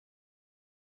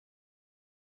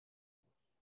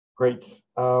Great.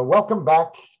 Welcome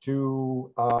back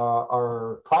to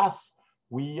our class.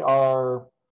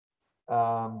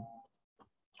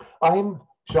 I'm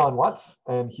Sean Watts,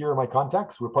 and here are my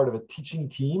contacts. We're part of a teaching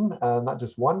team, not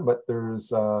just one, but there's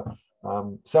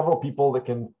several people that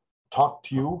can talk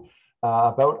to you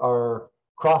about our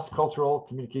cross-cultural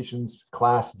communications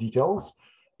class details.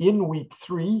 In week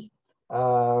 3,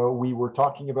 we were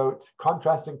talking about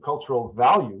contrasting cultural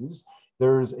values.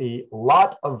 There's a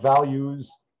lot of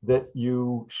values that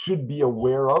you should be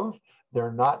aware of.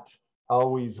 They're not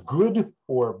always good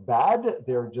or bad.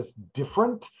 They're just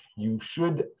different. You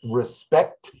should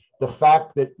respect the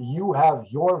fact that you have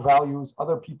your values,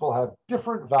 other people have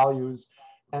different values,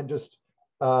 and just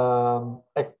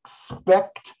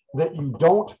expect that you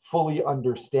don't fully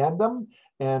understand them,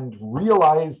 and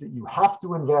realize that you have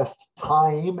to invest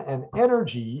time and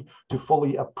energy to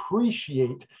fully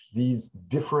appreciate these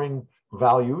differing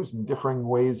values and differing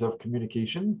ways of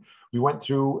communication. We went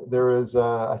through,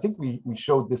 I think we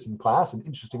showed this in class, an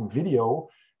interesting video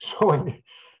showing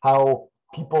how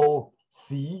people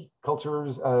see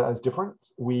cultures as different.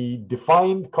 We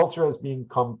defined culture as being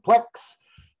complex.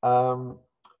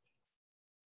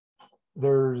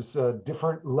 There's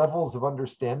different levels of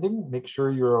understanding. Make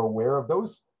sure you're aware of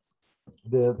those.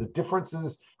 The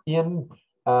differences in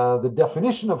the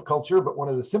definition of culture, but one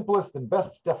of the simplest and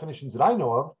best definitions that I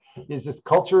know of is this: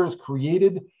 culture is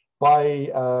created by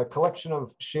a collection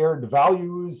of shared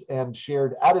values and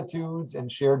shared attitudes and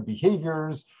shared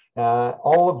behaviors,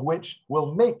 all of which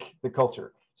will make the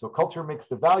culture. So culture makes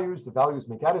the values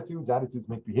make attitudes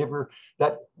make behavior.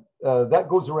 That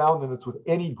goes around, and it's with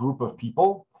any group of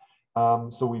people.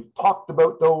 So we've talked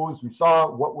about those. We saw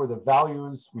what were the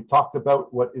values. We talked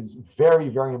about what is very,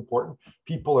 very important.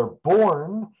 People are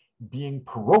born being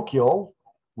parochial,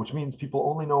 which means people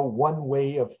only know one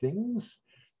way of things.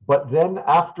 But then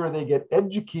after they get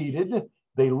educated,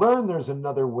 they learn there's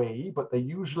another way, but they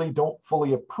usually don't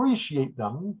fully appreciate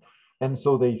them. And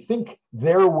so they think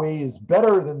their way is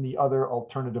better than the other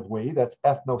alternative way. That's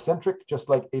ethnocentric, just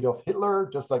like Adolf Hitler,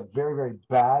 just like very, very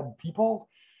bad people.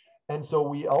 And so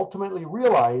we ultimately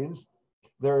realize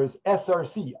there is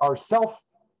SRC, our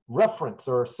self-reference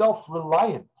or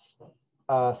self-reliance,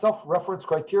 self-reference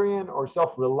criterion or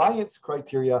self-reliance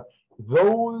criteria.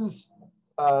 Those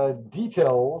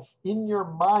details in your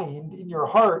mind, in your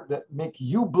heart, that make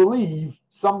you believe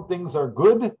some things are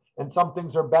good and some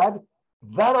things are bad,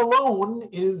 that alone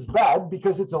is bad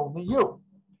because it's only you.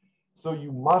 So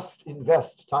you must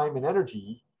invest time and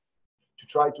energy to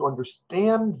try to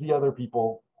understand the other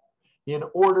people in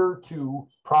order to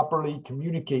properly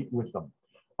communicate with them.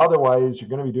 Otherwise, you're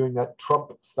going to be doing that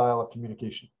Trump style of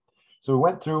communication. So we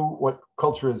went through what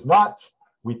culture is not.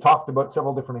 We talked about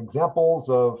several different examples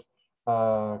of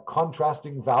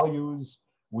contrasting values.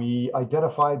 We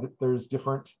identified that there's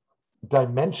different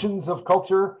dimensions of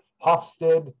culture.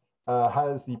 Hofstede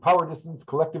has the power distance,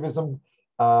 collectivism,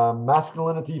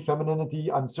 masculinity, femininity,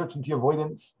 uncertainty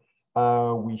avoidance.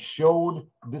 We showed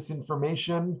this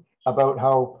information about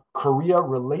how Korea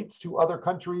relates to other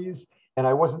countries. And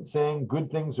I wasn't saying good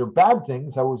things or bad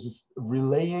things. I was just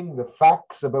relaying the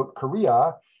facts about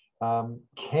Korea.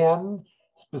 Can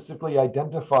specifically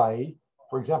identify,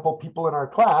 for example, people in our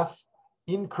class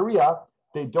in Korea,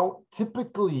 they don't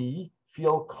typically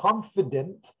feel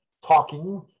confident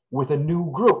talking with a new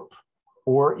group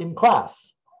or in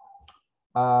class.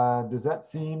 Does that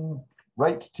seem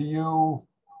right to you?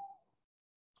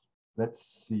 Let's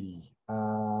see.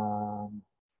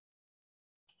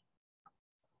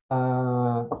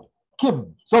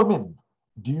 Kim Somin,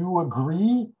 do you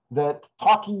agree that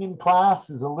talking in class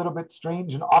is a little bit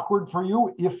strange and awkward for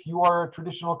you if you are a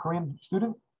traditional Korean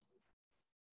student?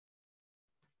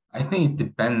 I think it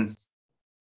depends.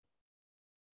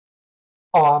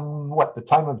 On what, the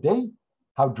time of day?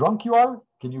 How drunk you are?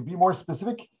 Can you be more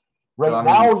specific? Right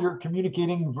now you're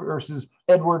communicating versus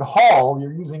Edward Hall,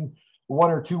 you're using 1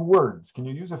 or 2 words. Can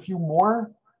you use a few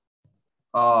more?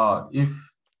 I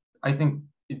think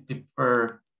it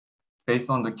differs based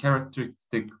on the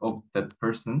characteristic of that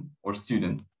person or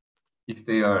student. If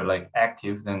they are like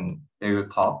active, then they will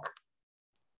talk.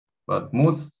 But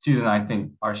most students, I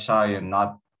think, are shy and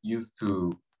not used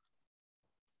to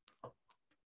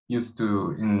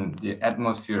in the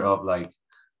atmosphere of like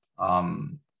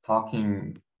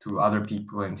talking to other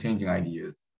people and changing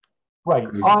ideas. Right.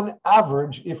 On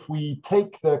average, if we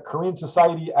take the Korean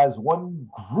society as one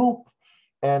group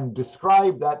and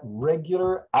describe that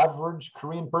regular average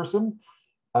Korean person,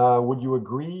 would you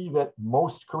agree that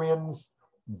most Koreans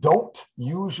don't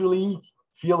usually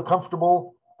feel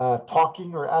comfortable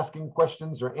talking or asking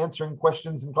questions or answering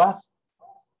questions in class?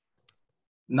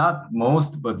 Not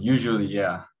most, but usually,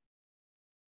 yeah.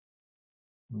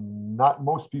 Not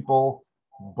most people,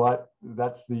 but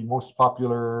that's the most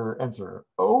popular answer.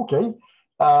 Okay.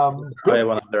 I Good. have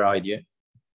another idea.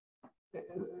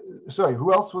 Sorry,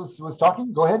 who else was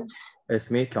talking? Go ahead. It's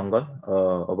me, Kyunggon,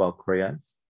 about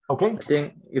Koreans. Okay. I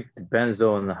think it depends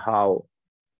on how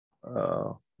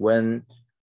when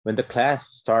the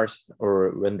class starts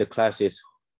or when the class is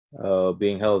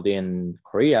being held in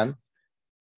Korean.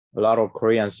 A lot of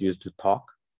Koreans used to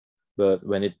talk, but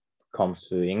when it comes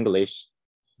to English,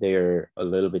 they're a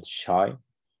little bit shy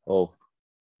of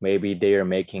maybe they are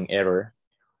making error,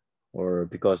 or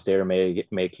because they're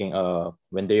making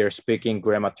when they are speaking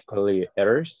grammatically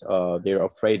errors, they're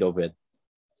afraid of it.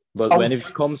 But when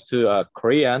it comes to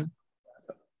Korean,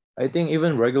 I think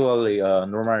even regularly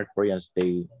normal Koreans,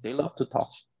 they love to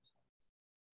talk.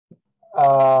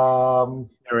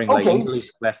 During like Okay.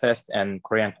 English classes and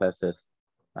Korean classes,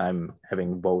 I'm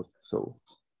having both, so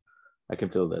I can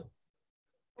feel that.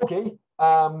 Okay.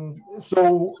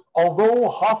 So although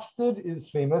Hofstede is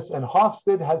famous and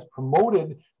Hofstede has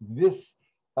promoted this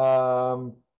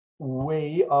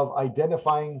way of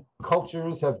identifying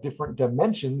cultures have different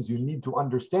dimensions, you need to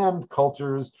understand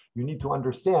cultures, you need to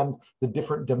understand the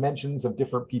different dimensions of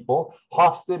different people.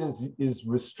 Hofstede is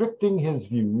restricting his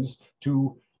views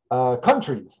to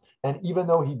countries, and even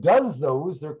though he does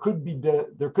those, there could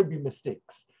be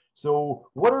mistakes. So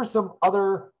what are some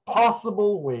other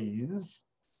possible ways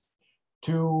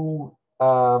to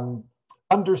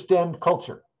understand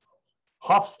culture?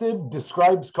 Hofstede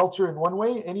describes culture in one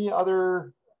way. Any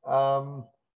other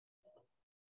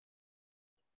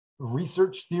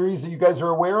research theories that you guys are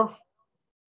aware of?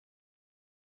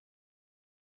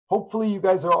 Hopefully you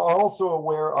guys are also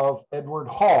aware of Edward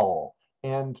Hall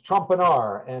and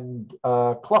Trompenar and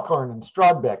Kluckern and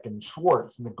Strodbeck and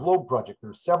Schwartz and the Globe Project.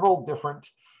 There are several different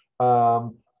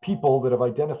people that have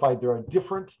identified there are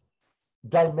different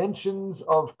dimensions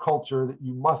of culture that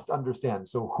you must understand.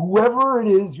 So whoever it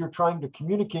is you're trying to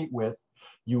communicate with,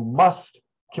 you must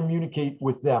communicate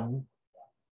with them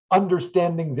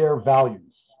understanding their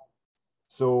values.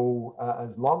 So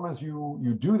as long as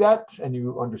you do that and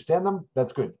you understand them,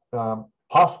 that's good.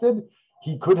 Hofstede,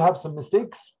 he could have some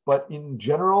mistakes, but in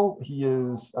general, he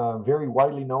is very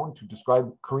widely known to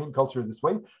describe Korean culture this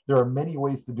way. There are many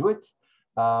ways to do it.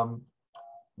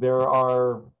 There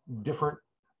are different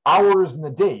hours in the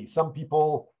day. Some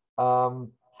people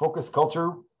focus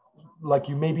culture like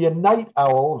you may be a night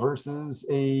owl versus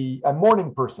a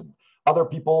morning person. Other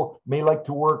people may like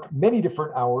to work many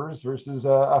different hours versus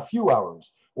a few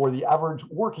hours, or the average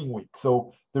working week.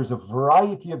 So there's a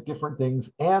variety of different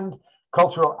things, and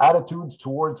cultural attitudes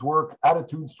towards work,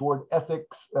 attitudes toward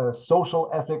ethics, social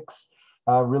ethics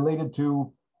related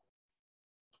to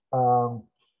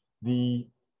the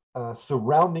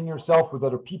surrounding yourself with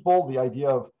other people, the idea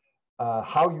of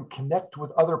how you connect with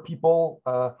other people.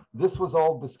 This was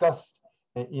all discussed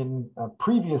in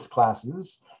previous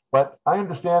classes, but I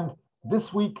understand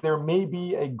this week there may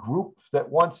be a group that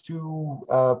wants to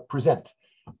present.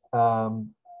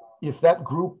 If that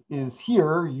group is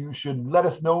here, you should let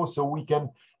us know so we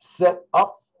can set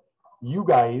up you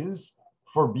guys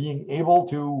for being able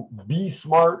to be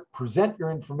smart, present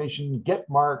your information, get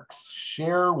marks,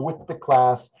 share with the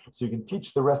class so you can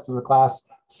teach the rest of the class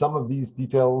some of these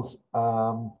details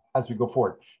as we go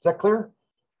forward. Is that clear?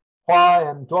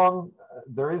 Hua and Dong,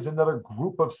 there is another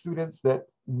group of students that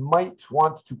might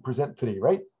want to present today,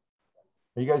 right?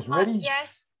 Are you guys ready?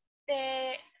 Yes,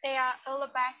 they are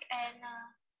Ulabek and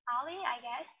Ali, I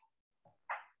guess.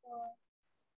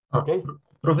 Okay.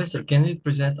 Professor, can we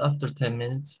present after 10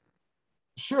 minutes?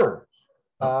 Sure.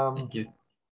 Thank you.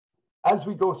 As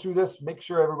we go through this, make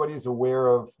sure everybody is aware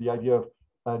of the idea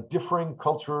of differing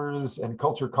cultures and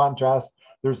culture contrast.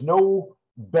 There's no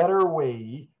better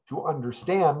way to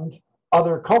understand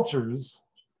other cultures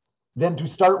than to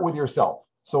start with yourself.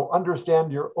 So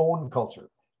understand your own culture.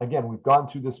 Again, we've gone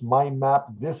through this mind map.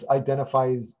 This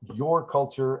identifies your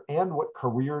culture and what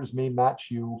careers may match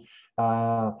you.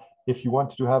 If you want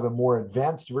to have a more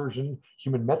advanced version,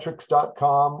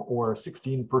 humanmetrics.com or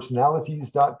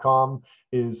 16personalities.com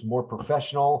is more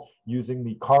professional, using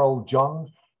the Carl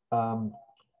Jung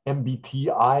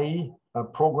MBTI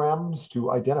programs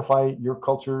to identify your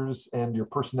cultures and your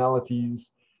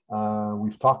personalities.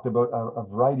 We've talked about a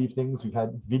variety of things. We've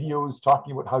had videos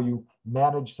talking about how you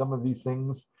manage some of these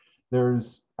things.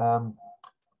 There's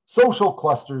social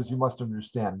clusters you must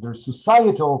understand. There's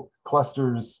societal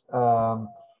clusters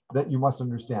that you must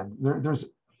understand. There's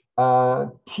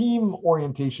team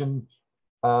orientation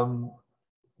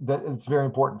that it's very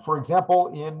important. For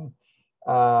example, in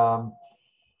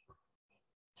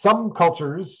some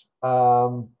cultures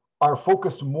are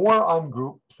focused more on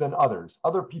groups than others.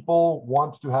 Other people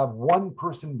want to have one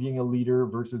person being a leader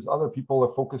versus other people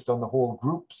are focused on the whole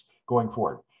groups going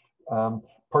forward.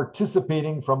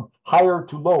 Participating from higher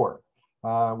to lower.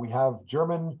 We have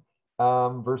German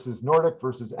versus Nordic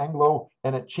versus Anglo,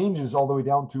 and it changes all the way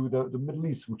down to the Middle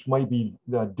East, which might be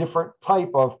the different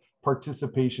type of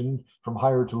participation from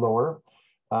higher to lower.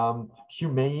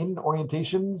 Humane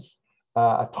orientations,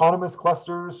 autonomous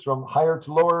clusters from higher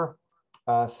to lower,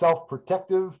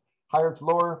 self-protective, higher to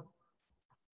lower,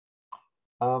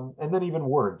 and then even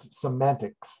words,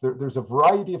 semantics. There's a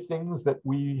variety of things that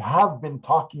we have been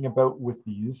talking about with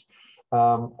these.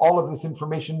 All of this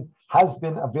information has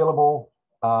been available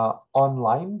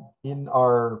online in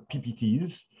our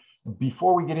PPTs.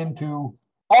 Before we get into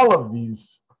all of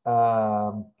these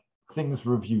things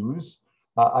reviews,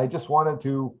 I just wanted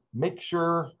to make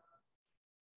sure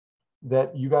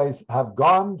that you guys have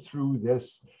gone through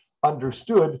this,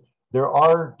 understood there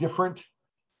are different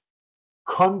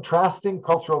contrasting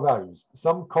cultural values.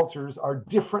 Some cultures are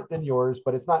different than yours,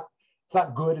 but it's not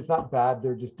good, it's not bad,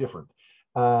 they're just different.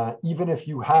 Even if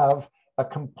you have a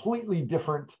completely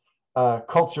different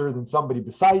culture than somebody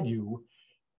beside you,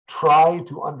 try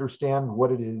to understand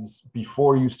what it is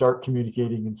before you start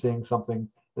communicating and saying something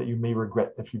that you may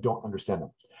regret if you don't understand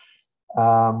them.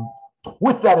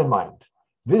 With that in mind,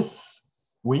 this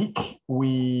week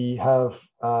we have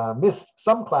missed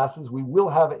some classes. We will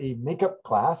have a makeup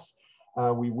class.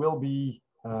 We will be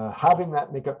having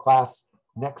that makeup class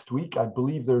next week. I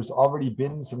believe there's already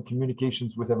been some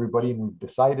communications with everybody and we've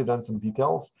decided on some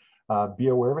details. Be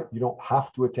aware of it. You don't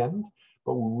have to attend,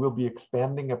 but we will be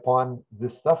expanding upon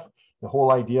this stuff. The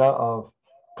whole idea of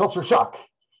culture shock.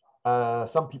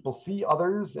 Some people see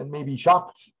others and may be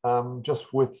shocked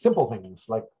just with simple things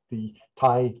like the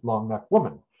Thai long neck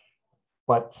woman.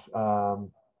 But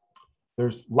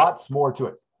there's lots more to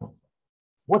it.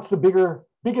 What's the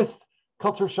biggest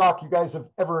culture shock you guys have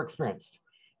ever experienced?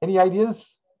 Any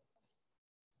ideas?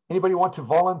 Anybody want to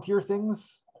volunteer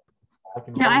things?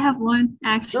 I have one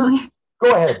actually. Sure.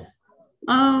 Go ahead.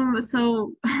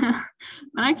 So when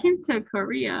I came to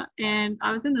Korea and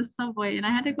I was in the subway and I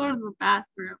had to go to the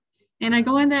bathroom and I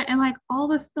go in there and like all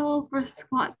the stalls were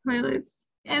squat toilets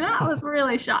and that was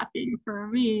really shocking for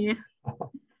me.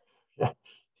 Yeah.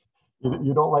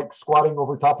 You don't like squatting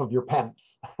over top of your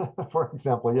pants, for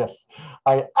example. Yes,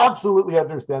 I absolutely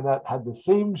understand that. Had the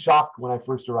same shock when I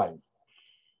first arrived.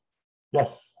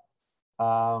 Yes.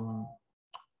 Other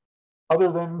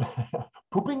than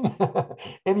pooping,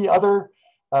 any other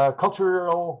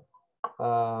cultural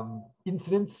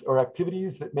incidents or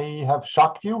activities that may have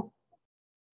shocked you?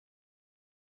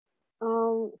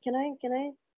 Can I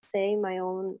say my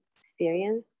own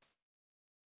experience?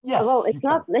 Yes. Well, it's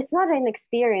not an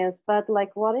experience, but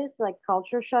like what is like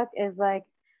culture shock is like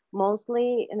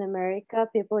mostly in America,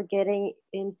 people getting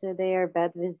into their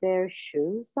bed with their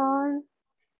shoes on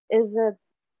is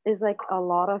like a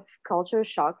lot of culture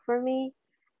shock for me.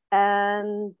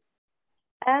 And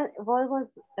what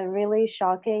was really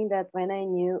shocking that when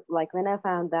I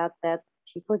found out that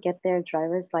people get their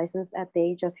driver's license at the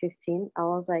age of 15, I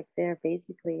was like, they're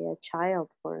basically a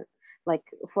child for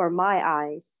my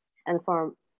eyes and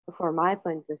for my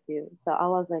point of view. So I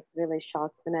was like really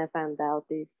shocked when I found out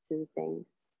these two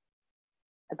things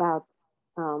about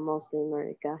mostly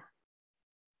America.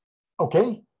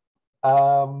 Okay.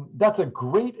 That's a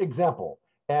great example.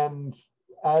 And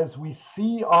as we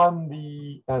see on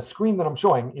the screen that I'm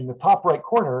showing, in the top right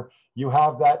corner, you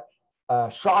have that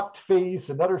shocked face,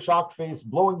 another shocked face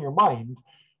blowing your mind.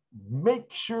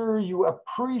 Make sure you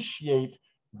appreciate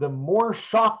the more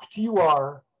shocked you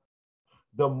are,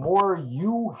 the more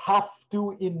you have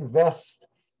to invest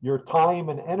your time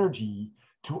and energy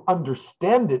to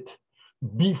understand it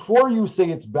before you say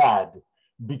it's bad.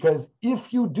 Because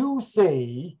if you do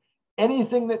say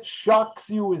anything that shocks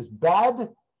you is bad,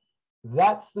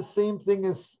 that's the same thing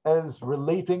as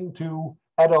relating to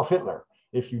Adolf Hitler.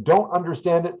 If you don't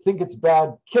understand it, think it's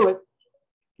bad, kill it,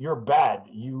 you're bad.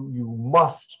 You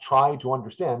must try to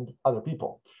understand other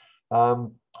people.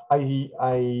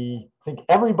 I think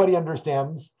everybody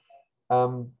understands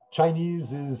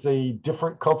Chinese is a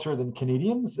different culture than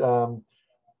Canadians.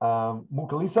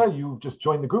 Mukalisa, you just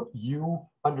joined the group. You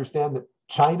understand that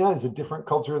China is a different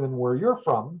culture than where you're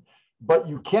from, but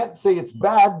you can't say it's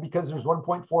bad because there's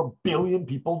 1.4 billion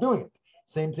people doing it.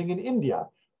 Same thing in India.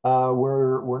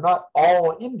 We're not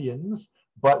all Indians,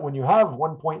 but when you have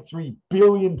 1.3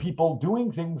 billion people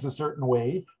doing things a certain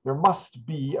way, there must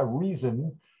be a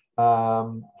reason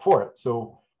for it.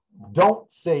 So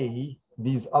don't say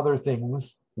these other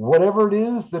things. Whatever it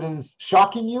is that is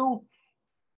shocking you,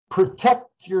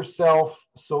 protect yourself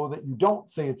so that you don't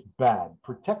say it's bad.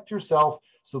 Protect yourself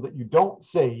so that you don't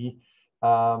say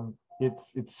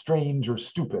it's strange or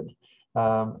stupid.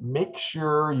 Make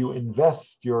sure you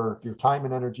invest your time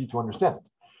and energy to understand it.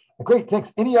 Great,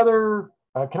 thanks. Any other,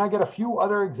 can I get a few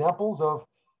other examples of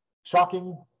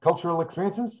shocking cultural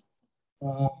experiences?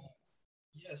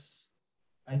 Yes,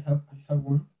 I have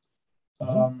one.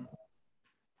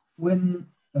 When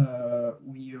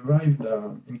we arrived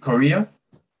in Korea,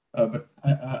 but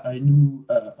I knew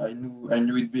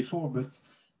it before, but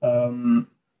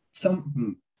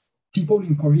some people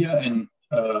in Korea and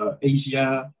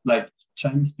Asia, like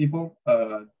Chinese people,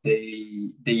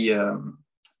 they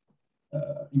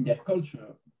in their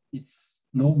culture, it's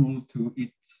normal to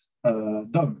eat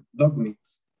dog meat.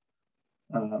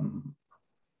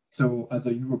 So as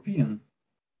a European,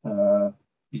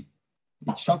 it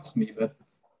shocks me, but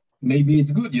maybe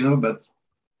it's good, but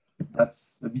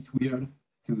that's a bit weird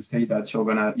to say that you're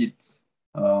gonna eat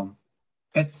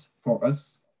pets for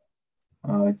us.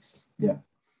 Yeah.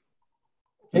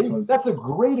 Okay, that's a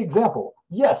great example.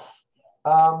 Yes.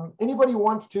 Anybody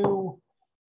want to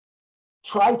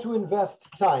try to invest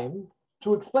time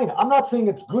to explain it? I'm not saying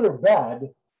it's good or bad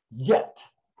yet,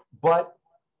 but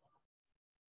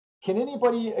can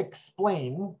anybody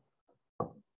explain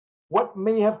what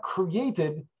may have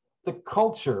created the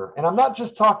culture? And I'm not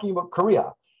just talking about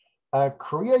Korea.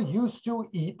 Korea used to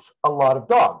eat a lot of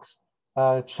dogs.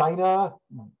 China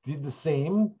did the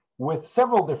same with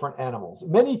several different animals.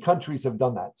 Many countries have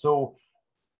done that. So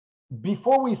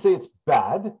before we say it's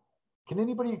bad, can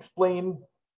anybody explain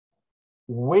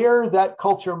where that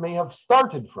culture may have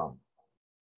started from?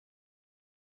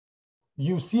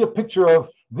 You see a picture of,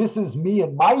 this is me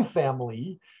and my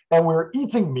family, and we're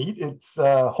eating meat. It's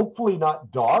hopefully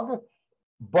not dog,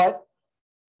 but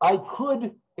I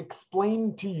could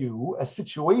explain to you a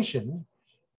situation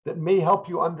that may help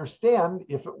you understand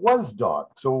if it was dog.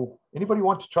 So anybody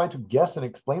want to try to guess and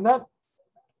explain that?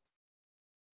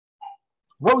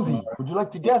 Rosie, would you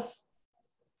like to guess?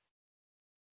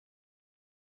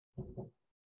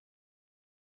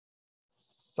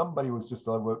 Somebody was just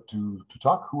about to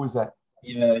talk. Who was that?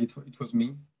 Yeah, it was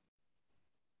me.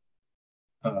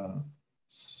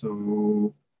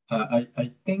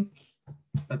 I think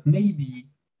that maybe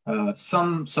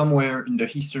somewhere in the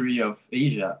history of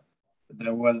Asia,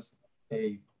 there was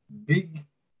a big,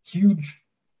 huge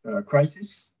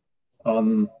crisis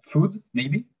on food,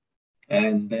 maybe.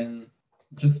 And then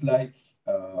just like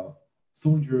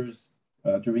soldiers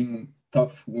during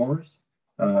tough wars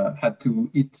had to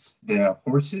eat their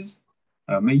horses,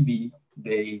 maybe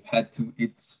they had to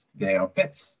eat their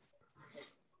pets.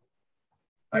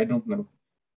 I don't know.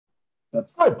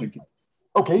 That's good.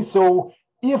 Okay, so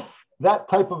if that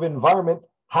type of environment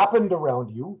happened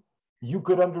around you, you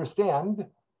could understand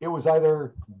it was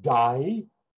either die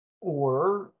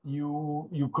or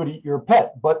you could eat your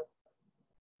pet. But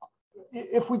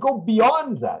if we go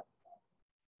beyond that,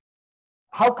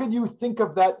 how could you think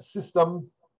of that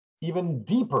system even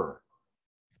deeper?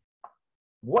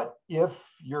 What if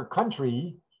your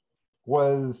country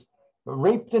was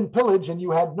raped and pillaged and you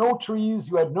had no trees,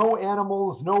 you had no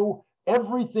animals,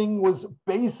 everything was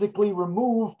basically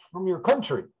removed from your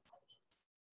country?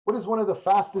 What is one of the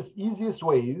fastest, easiest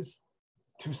ways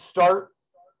to start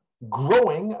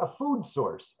growing a food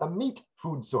source, a meat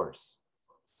food source?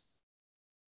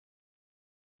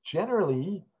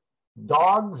 Generally,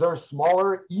 dogs are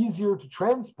smaller, easier to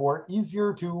transport,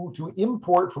 easier to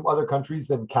import from other countries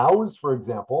than cows, for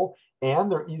example,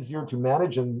 and they're easier to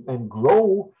manage and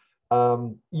grow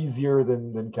easier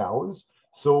than cows.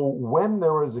 So when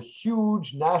there was a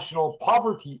huge national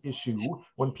poverty issue,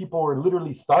 when people were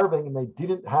literally starving and they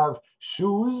didn't have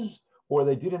shoes or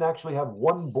they didn't actually have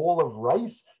one bowl of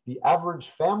rice, the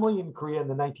average family in Korea in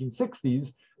the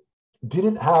 1960s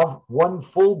didn't have one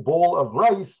full bowl of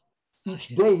rice each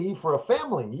day for a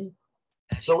family.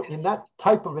 So in that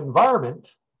type of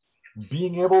environment,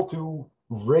 being able to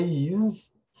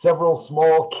raise several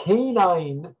small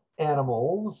canine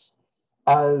animals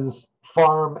as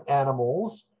farm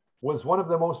animals was one of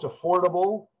the most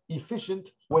affordable, efficient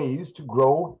ways to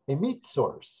grow a meat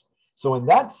source. So in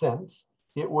that sense,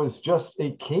 it was just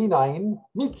a canine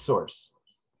meat source.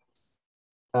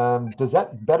 Does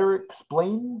that better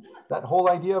explain that whole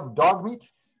idea of dog meat?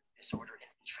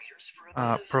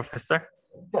 Professor?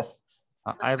 Yes.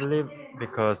 I believe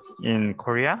because in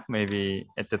Korea, maybe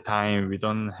at the time we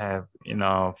don't have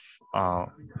enough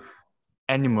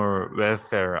animal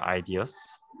welfare ideas.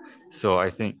 So I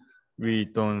think we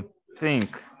don't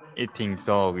think eating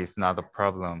dog is not a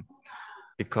problem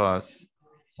because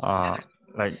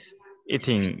like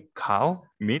eating cow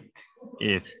meat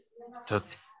is just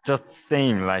just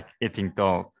same like eating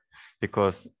dog,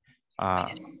 because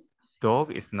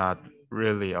dog is not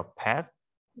really a pet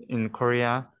in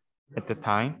Korea at the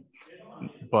time,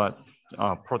 but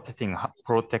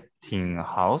protecting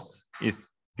house is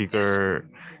bigger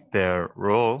their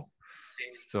role.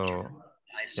 So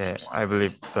yeah, I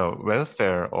believe the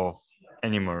welfare of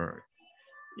animal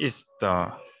is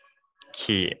the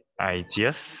key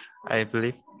ideas, I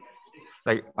believe.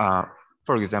 Like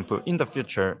for example, in the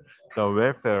future, the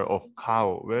welfare of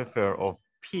cow, welfare of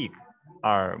pig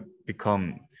are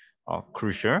become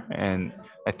crucial, and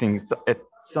I think at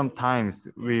sometimes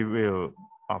we will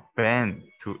ban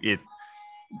to eat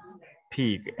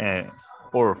pig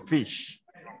or fish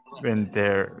when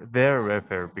their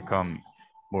welfare become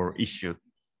more issued.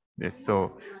 Yes,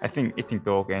 so I think eating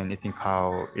dog and eating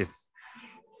cow is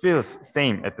feels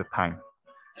same at the time.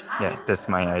 Yeah, that's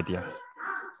my idea.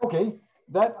 Okay,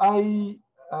 that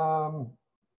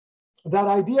that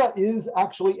idea is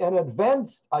actually an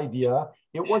advanced idea.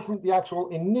 It wasn't the actual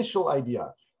initial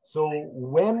idea. So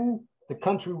when the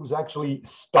country was actually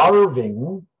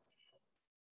starving,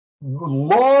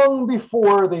 long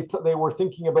before they were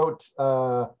thinking about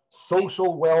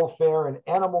social welfare and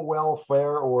animal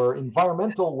welfare or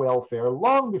environmental welfare,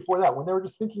 long before that, when they were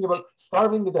just thinking about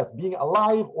starving to death, being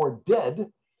alive or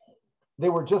dead, they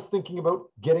were just thinking about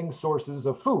getting sources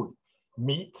of food,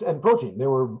 meat and protein. They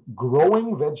were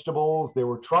growing vegetables. They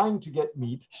were trying to get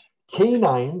meat.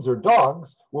 Canines or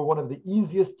dogs were one of the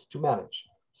easiest to manage.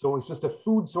 So it was just a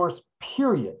food source,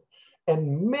 period.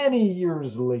 And many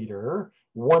years later,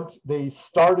 once they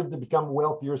started to become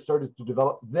wealthier, started to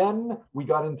develop, then we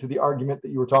got into the argument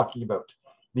that you were talking about,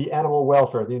 the animal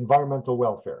welfare, the environmental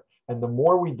welfare. And the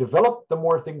more we develop, the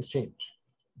more things change.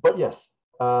 But yes,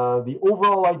 the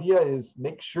overall idea is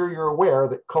make sure you're aware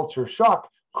that culture shock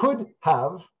could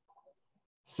have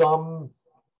some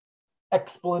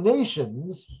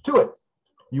explanations to it.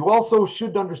 You also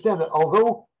should understand that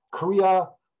although Korea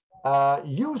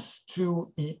used to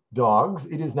eat dogs,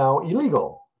 it is now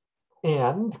illegal.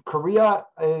 And Korea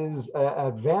is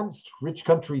an advanced, rich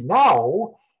country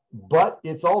now, but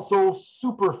it's also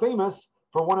super famous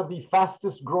for one of the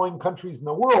fastest growing countries in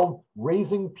the world,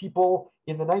 raising people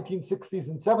in the 1960s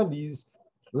and 70s,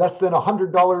 less than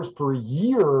 $100 per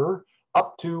year,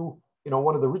 up to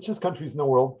one of the richest countries in the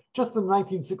world, just in the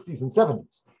 1960s and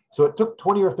 70s. So it took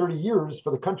 20 or 30 years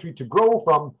for the country to grow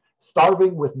from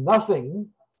starving with nothing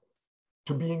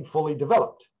to being fully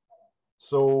developed.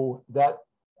 So that,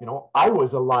 I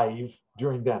was alive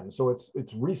during then. So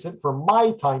it's recent for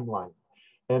my timeline.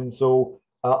 And so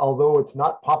although it's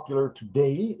not popular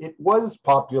today, it was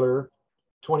popular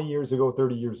 20 years ago,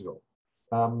 30 years ago.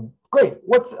 Great.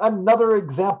 What's another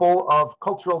example of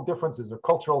cultural differences or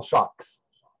cultural shocks?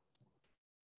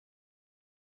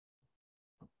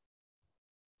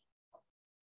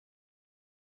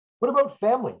 What about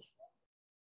family?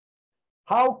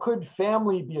 How could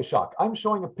family be a shock? I'm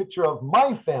showing a picture of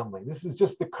my family. This is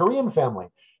just the Korean family.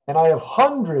 And I have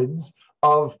hundreds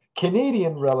of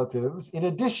Canadian relatives in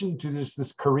addition to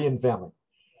this Korean family.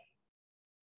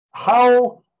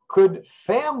 How could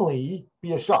family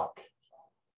be a shock?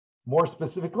 More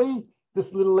specifically,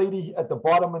 this little lady at the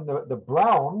bottom in the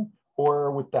brown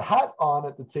or with the hat on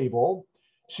at the table,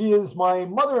 she is my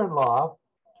mother-in-law,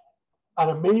 an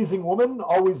amazing woman,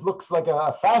 always looks like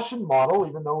a fashion model,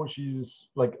 even though she's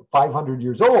like 500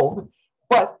 years old.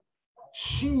 But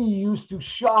she used to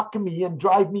shock me and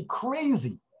drive me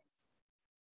crazy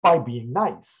by being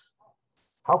nice.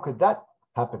 How could that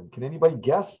happen? Can anybody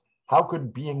guess? How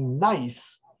could being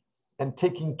nice and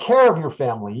taking care of your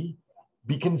family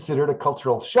be considered a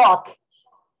cultural shock?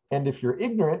 And if you're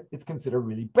ignorant, it's considered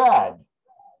really bad.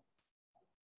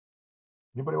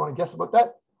 Anybody want to guess about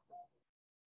that?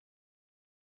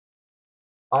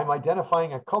 I'm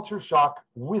identifying a culture shock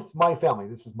with my family.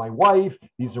 This is my wife.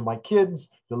 These are my kids.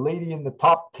 The lady in the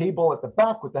top table at the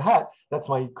back with the hat, that's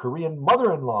my Korean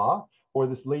mother-in-law, or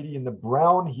this lady in the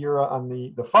brown here on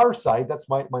the far side, that's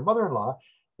my mother-in-law.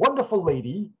 Wonderful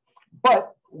lady.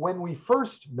 But when we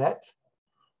first met,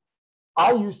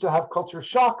 I used to have culture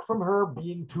shock from her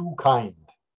being too kind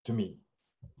to me.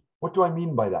 What do I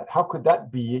mean by that? How could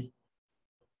that be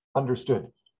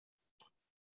understood?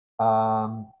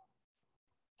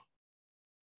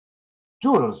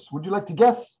 Jules, would you like to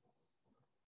guess?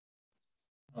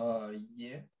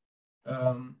 Yeah.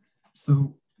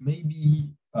 So maybe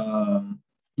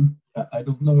I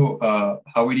don't know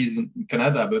how it is in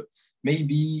Canada, but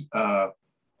maybe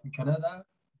in Canada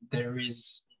there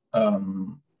is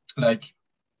like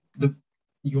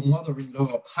your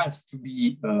mother-in-law has to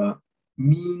be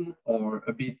mean or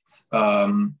a bit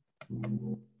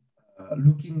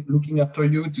looking after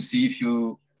you to see if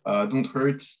you don't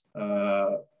hurt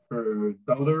her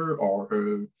daughter or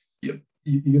her,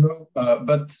 you know.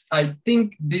 But I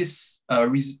think this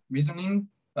reasoning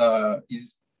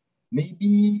is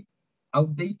maybe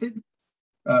outdated.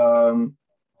 Um,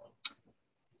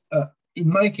 in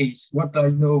my case, what I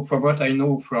know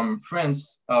from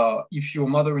France, if your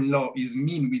mother-in-law is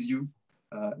mean with you,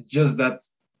 it's just that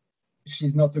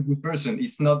she's not a good person.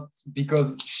 It's not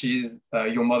because she's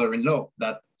your mother-in-law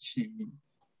that she's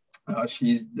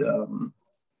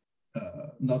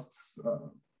not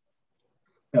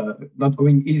not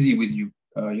going easy with you.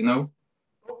 You know.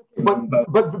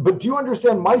 But do you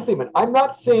understand my statement? I'm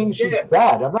not saying she's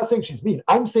bad. I'm not saying she's mean.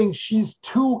 I'm saying she's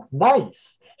too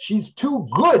nice. She's too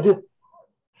good.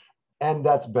 And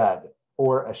that's bad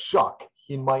or a shock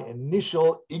in my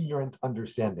initial ignorant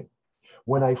understanding.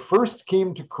 When I first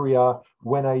came to Korea,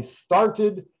 when I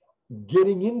started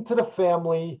getting into the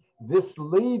family, this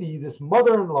lady, this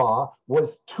mother-in-law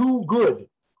was too good.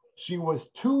 She was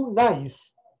too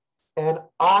nice. And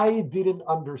I didn't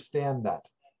understand that.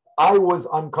 I was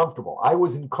uncomfortable. I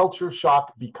was in culture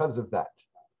shock because of that.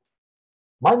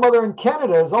 My mother in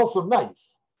Canada is also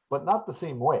nice, but not the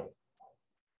same way.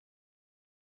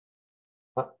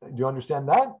 Do you understand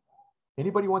that?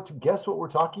 Anybody want to guess what we're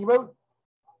talking about?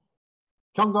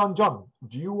 Kyungdon Jung,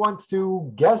 do you want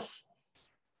to guess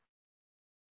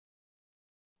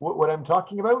what I'm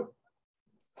talking about?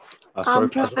 Sorry,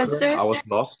 Professor. I was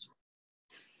lost.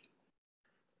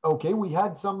 Okay, we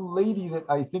had some lady that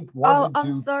I think wanted to.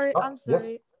 I'm sorry. I'm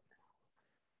sorry.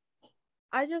 Yes?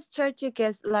 I just tried to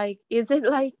guess. Like, is it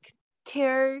like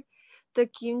tear the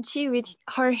kimchi with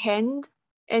her hand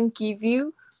and give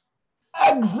you?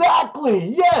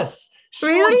 Exactly. Yes.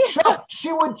 Really?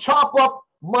 She would chop up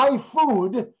my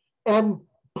food and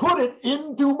put it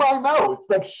into my mouth.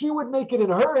 Like she would make it in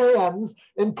her hands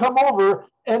and come over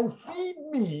and feed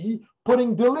me,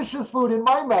 putting delicious food in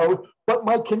my mouth. But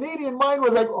my Canadian mind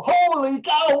was like, holy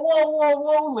cow,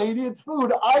 whoa, lady, it's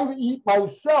food. I eat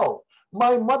myself.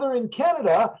 My mother in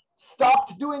Canada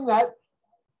stopped doing that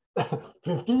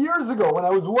 50 years ago when I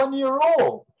was 1 year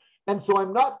old. And so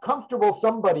I'm not comfortable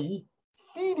somebody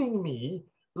feeding me,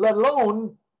 let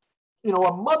alone, a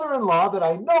mother-in-law that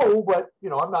I know, but,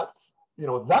 I'm not,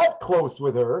 that close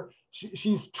with her.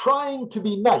 She's trying to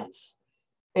be nice.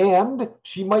 And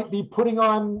she might be putting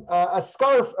on a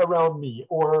scarf around me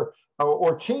or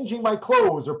changing my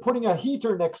clothes or putting a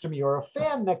heater next to me or a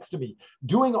fan next to me,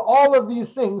 doing all of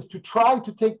these things to try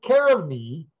to take care of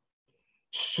me,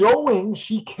 showing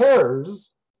she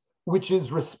cares, which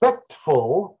is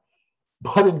respectful.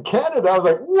 But in Canada, I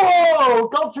was like, whoa,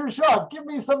 culture shock, give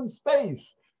me some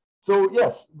space. So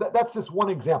yes, that's just one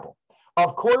example.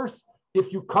 Of course,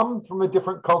 if you come from a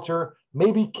different culture,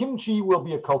 maybe kimchi will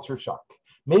be a culture shock.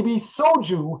 Maybe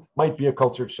soju might be a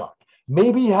culture shock.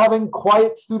 Maybe having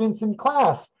quiet students in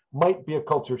class might be a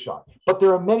culture shock. But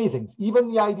there are many things, even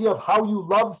the idea of how you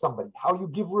love somebody, how you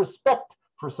give respect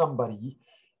for somebody,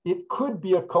 it could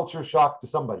be a culture shock to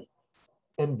somebody.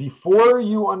 And before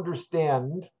you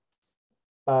understand,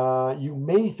 you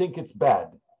may think it's bad.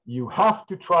 You have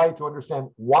to try to understand,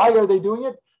 why are they doing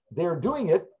it? They're doing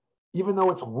it, even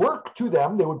though it's work to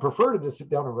them, they would prefer to just sit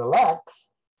down and relax,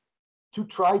 to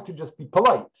try to just be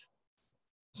polite.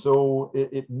 So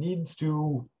it needs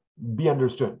to be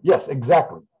understood. Yes,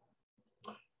 exactly.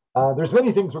 There's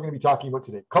many things we're going to be talking about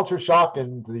today. Culture shock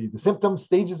and the symptoms,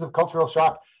 stages of cultural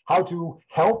shock, how to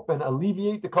help and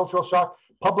alleviate the cultural shock,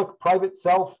 public-private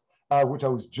self, which I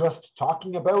was just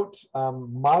talking about.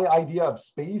 My idea of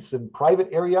space and private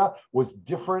area was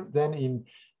different than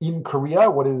in Korea,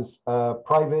 what is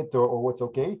private or what's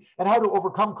okay, and how to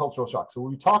overcome cultural shock. So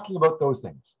we'll be talking about those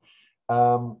things.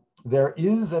 There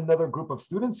is another group of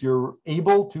students. You're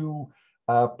able to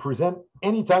present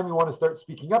anytime you want to start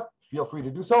speaking up. Feel free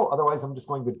to do so. Otherwise, I'm just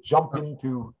going to jump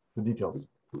into the details.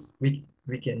 We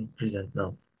can present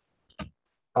now.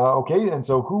 Okay, and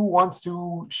so who wants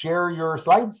to share your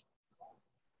slides?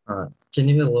 Can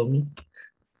you allow me?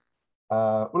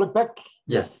 Ulukbek?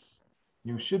 Yes.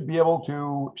 You should be able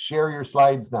to share your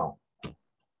slides now.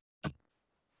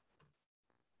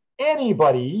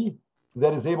 Anybody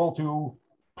that is able to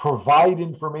provide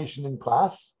information in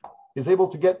class is able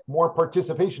to get more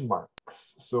participation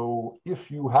marks. So if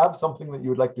you have something that you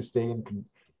would like to stay and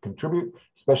contribute,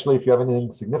 especially if you have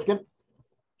anything significant,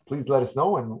 please let us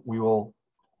know and we will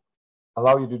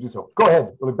allow you to do so. Go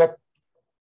ahead, Ulukbek.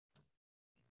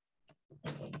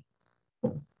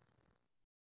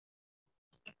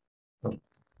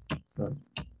 So,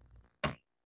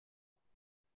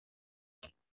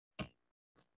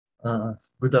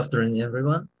 good afternoon,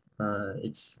 everyone.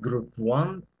 It's group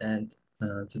 1, and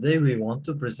Today we want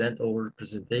to present our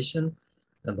presentation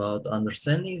about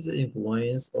understanding the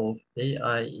influence of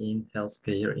AI in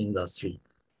healthcare industry.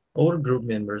 Our group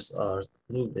members are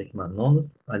Lubek Manonov,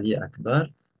 Ali Akbar,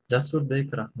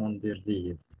 Jasurbek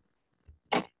Rahmanberdiyev.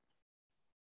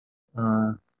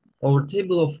 Our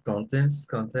table of contents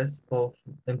consists of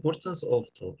importance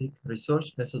of topic,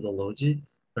 research methodology,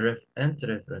 and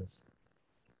reference.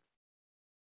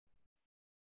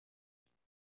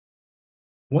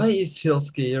 Why is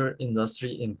healthcare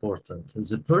industry important?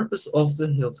 The purpose of the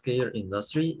healthcare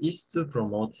industry is to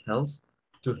promote health,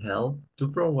 to help, to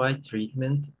provide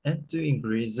treatment, and to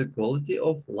increase the quality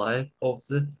of life of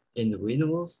the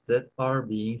individuals that are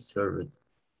being served.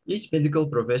 Each medical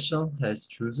professional has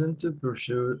chosen to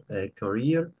pursue a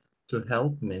career to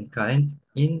help mankind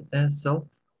in a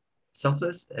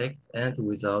selfless act and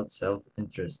without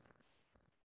self-interest.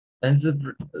 And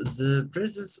the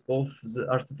presence of the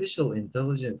artificial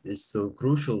intelligence is so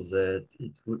crucial that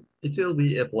it will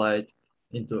be applied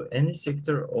into any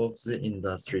sector of the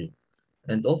industry.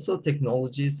 And also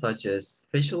technologies such as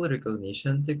facial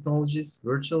recognition technologies,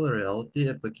 virtual reality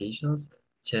applications,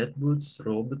 chatbots,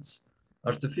 robots,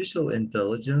 artificial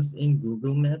intelligence in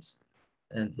Google Maps,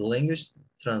 and language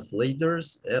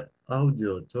translators,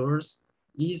 audio tours,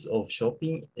 ease of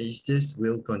shopping, HTS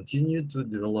will continue to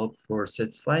develop for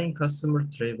satisfying customer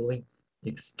traveling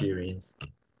experience.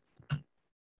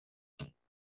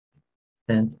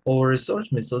 And our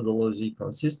research methodology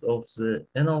consists of the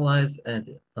analyze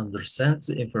and understand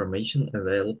the information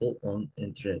available on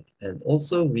internet. And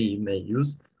also we may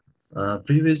use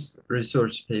previous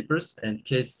research papers and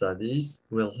case studies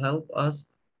will help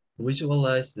us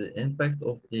visualize the impact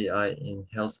of AI in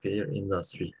healthcare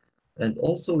industry. And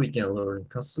also we can learn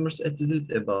customers'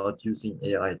 attitude about using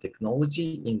AI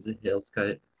technology in the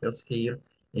healthcare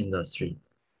industry.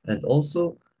 And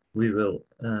also we will,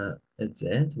 at the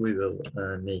end, we will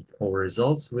make our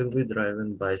results will be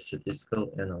driven by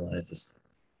statistical analysis.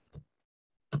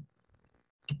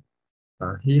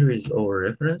 Here is our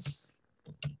reference.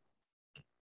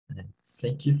 And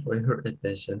thank you for your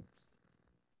attention.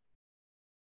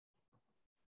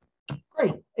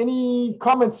 Great. Any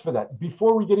comments for that?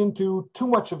 Before we get into too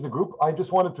much of the group, I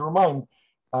just wanted to remind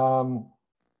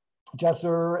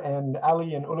Jasser and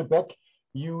Ali and Ulubek,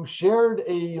 you shared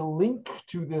a link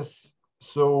to this.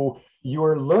 So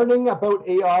you're learning about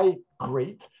AI,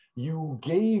 great. You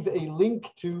gave a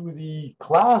link to the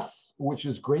class, which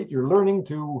is great. You're learning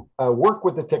to work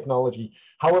with the technology.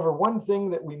 However, one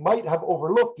thing that we might have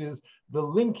overlooked is the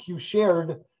link you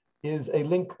shared is a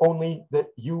link only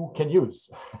that you can use.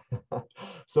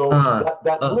 So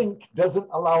that link doesn't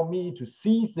allow me to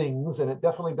see things, and it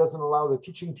definitely doesn't allow the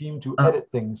teaching team to edit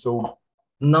things. So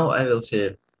now I will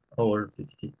share our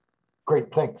PPT.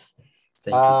 Great, thanks.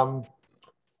 Thank you.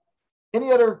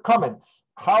 Any other comments?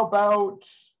 How about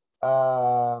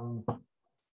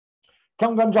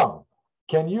Kang Ganjang?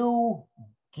 Can you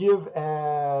give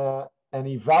an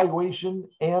evaluation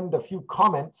and a few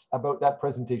comments about that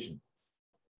presentation?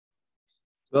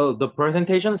 Well, the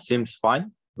presentation seems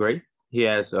fine, great. He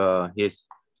has his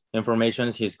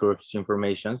information, his group's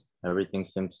information, everything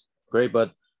seems great.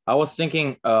 But I was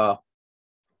thinking,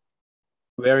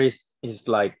 where is his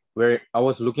where I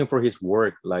was looking for his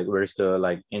work, like where's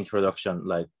the introduction?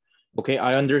 Like, okay,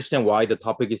 I understand why the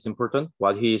topic is important,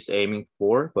 what he is aiming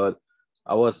for, but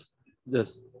I was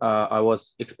just I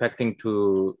was expecting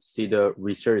to see the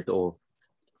research of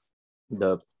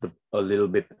the a little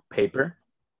bit paper.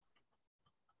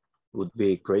 Would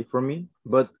be great for me,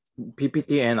 but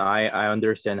PPT and I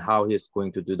understand how he's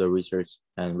going to do the research,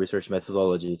 and research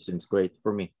methodology seems great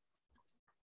for me.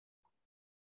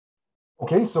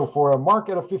 Okay, so for a mark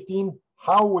out of 15,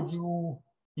 how would you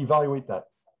evaluate that?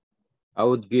 I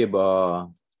would give I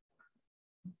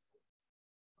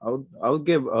would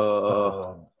give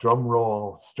drum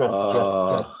roll, stress.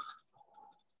 I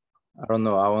don't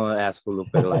know. I want to ask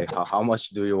Felipe, like how much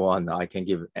do you want? I can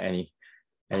give any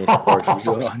support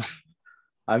you want.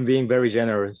 I'm being very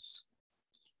generous.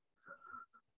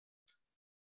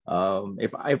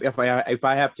 If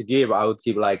I have to give, I would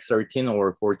give like 13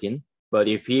 or 14. But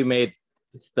if he made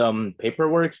some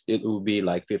paperwork, it would be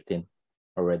like 15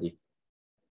 already.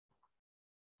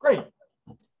 Great.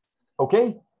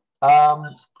 Okay.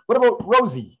 What about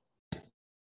Rosie?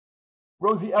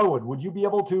 Rosie Elwood, would you be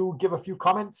able to give a few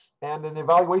comments and an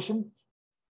evaluation?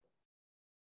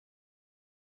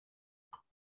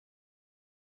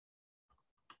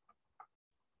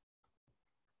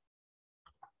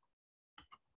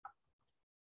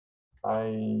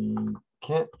 I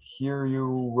can't hear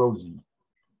you, Rosie.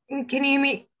 Can you hear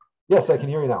me? Yes, I can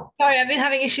hear you now. Sorry, I've been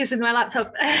having issues with my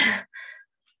laptop.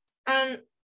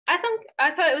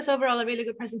 I thought it was overall a really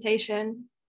good presentation,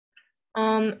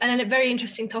 and a very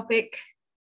interesting topic,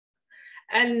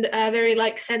 and very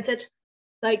like centered,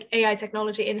 like AI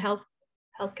technology in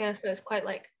healthcare. So it's quite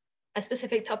like a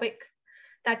specific topic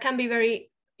that can be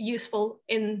very useful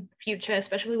in future,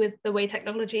 especially with the way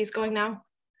technology is going now.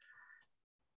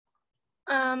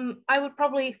 I would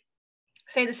probably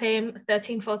say the same,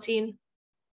 13, 14.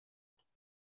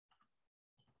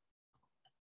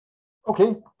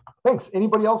 Okay, thanks.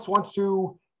 Anybody else want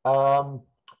to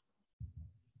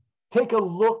take a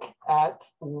look at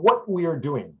what we are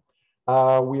doing?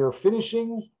 We are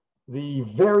finishing the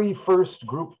very first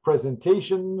group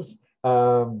presentations,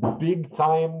 big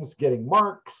times getting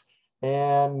marks,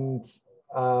 and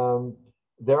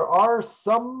there are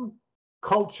some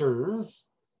cultures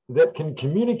that can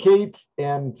communicate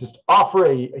and just offer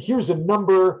here's a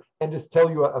number and just tell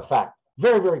you a fact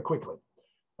very, very quickly.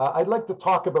 I'd like to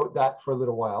talk about that for a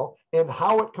little while and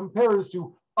how it compares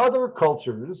to other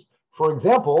cultures. For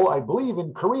example, I believe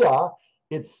in Korea,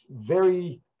 it's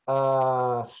very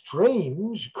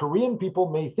strange. Korean people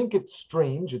may think it's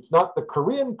strange. It's not the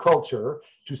Korean culture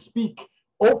to speak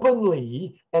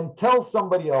openly and tell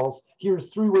somebody else, here's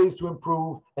 3 ways to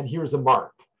improve and here's a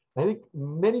mark. I think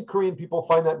many Korean people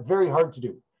find that very hard to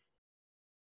do.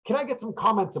 Can I get some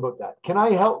comments about that? Can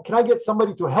I get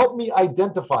somebody to help me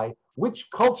identify which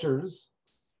cultures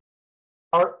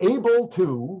are able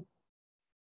to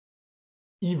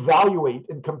evaluate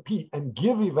and compete and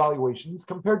give evaluations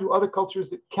compared to other cultures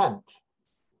that can't?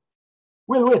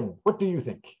 Win-win, what do you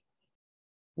think?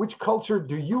 Which culture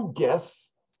do you guess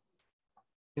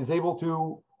is able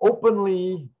to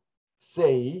openly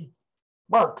say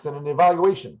marks in an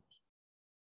evaluation?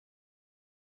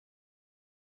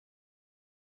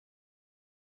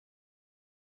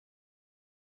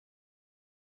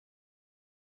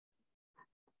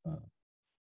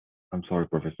 I'm sorry,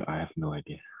 Professor, I have no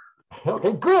idea.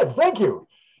 Okay, good, thank you.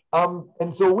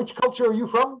 And so which culture are you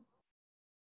from?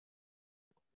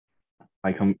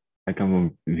 I come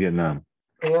from Vietnam.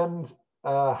 And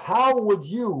how would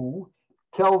you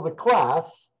tell the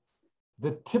class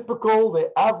the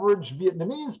average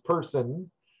Vietnamese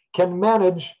person can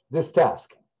manage this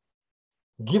task?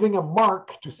 Giving a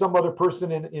mark to some other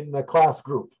person in the class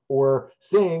group, or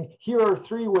saying, here are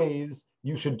 3 ways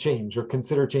you should change or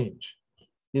consider change.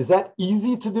 Is that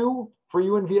easy to do for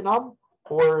you in Vietnam?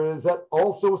 Or is that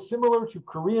also similar to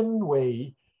Korean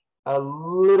way, a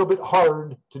little bit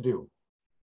hard to do?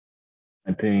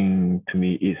 I think to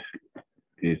me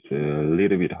it's a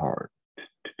little bit hard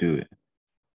to do it.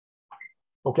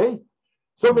 Okay,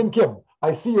 so Min Kim,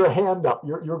 I see your hand up.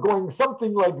 You're going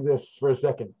something like this for a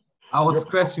second. I was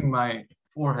scratching my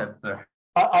forehead, sir.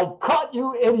 I caught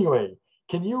you anyway.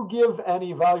 Can you give an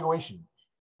evaluation?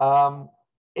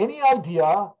 Any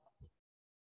idea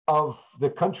of the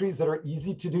countries that are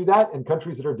easy to do that and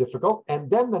countries that are difficult? And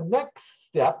then the next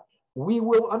step, we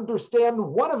will understand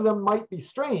one of them might be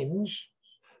strange.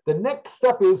 The next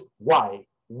step is why?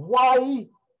 Why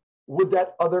would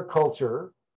that other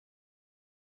culture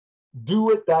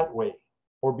do it that way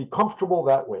or be comfortable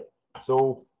that way?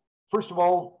 So first of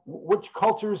all, which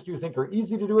cultures do you think are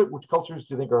easy to do it? Which cultures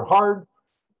do you think are hard?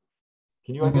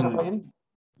 Can you identify any?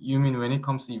 You mean when it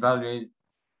comes to evaluate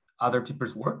other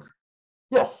people's work?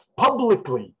 Yes,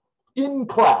 publicly, in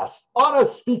class, on a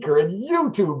speaker, and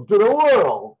YouTube to the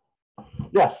world.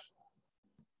 Yes.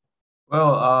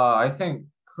 Well, I think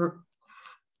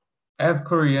as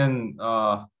Korean,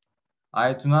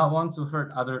 I do not want to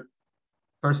hurt other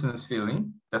person's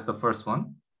feeling. That's the first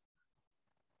one.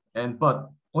 But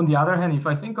on the other hand, if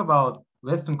I think about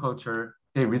Western culture,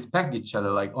 they respect each other.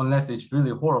 Like unless it's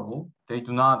really horrible, they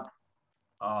do not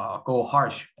go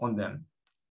harsh on them.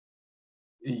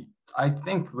 I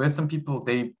think Western people,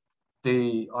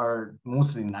 they are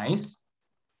mostly nice.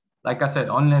 Like I said,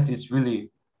 unless it's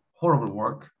really horrible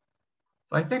work.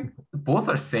 So I think both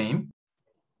are same.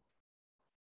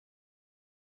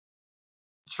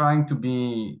 Trying to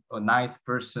be a nice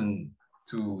person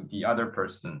to the other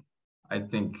person. I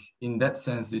think in that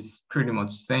sense, it's pretty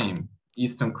much same,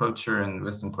 Eastern culture and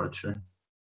Western culture.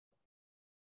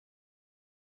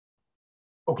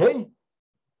 Okay.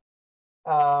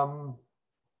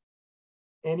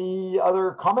 Any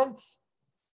other comments?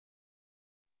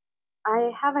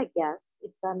 I have a guess.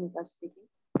 It's Anita speaking.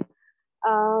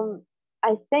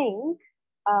 I think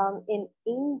in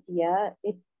India,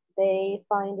 they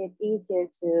find it easier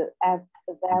to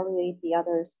evaluate the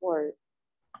other's work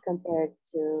compared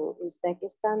to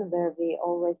Uzbekistan, where we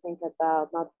always think about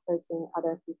not hurting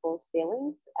other people's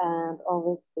feelings, and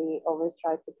we always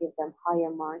try to give them higher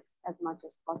marks as much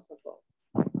as possible.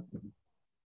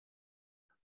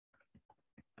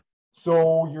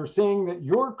 So you're saying that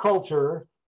your culture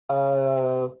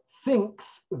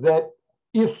thinks that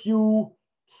if you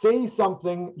say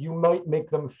something, you might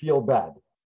make them feel bad.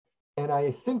 And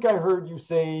I think I heard you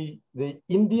say the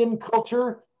Indian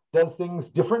culture does things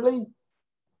differently.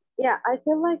 Yeah, I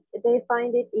feel like they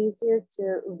find it easier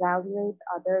to evaluate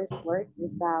others' work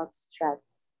without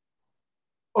stress.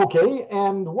 Okay,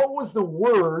 and what was the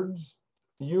words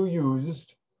you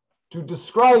used to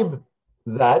describe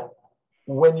that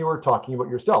when you were talking about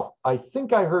yourself? I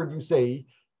think I heard you say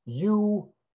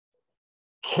you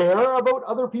care about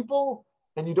other people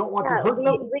and you don't want to Yeah, hurt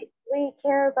them. we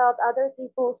care about other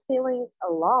people's feelings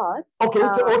a lot. Okay,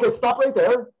 okay, stop right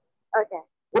there. Okay.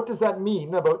 What does that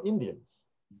mean about Indians?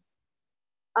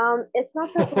 It's not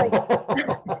that like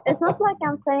it's not like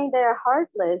I'm saying they're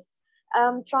heartless.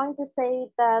 I'm trying to say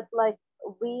that like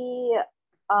we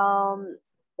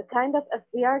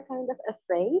we are kind of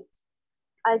afraid.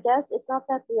 I guess it's not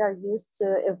that we are used to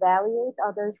evaluate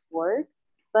others' work,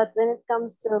 but when it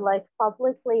comes to like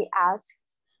publicly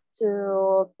asked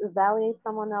to evaluate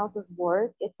someone else's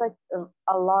work, it's like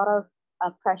a lot of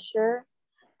pressure,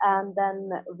 and then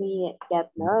we get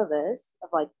nervous.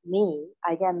 Like me,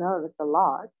 I get nervous a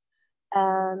lot,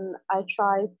 and I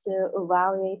try to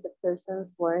evaluate the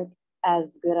person's work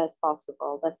as good as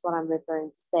possible. That's what I'm referring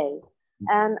to say.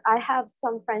 And I have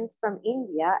some friends from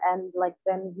India, and like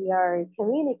when we are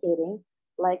communicating,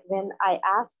 like when I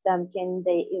ask them, can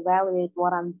they evaluate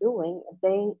what I'm doing?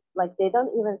 They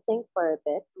don't even think for a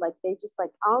bit. Like they just like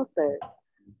answer.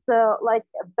 So like,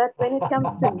 but when it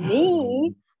comes to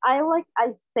me, I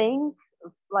think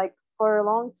like for a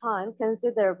long time,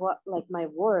 consider what like my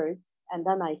words, and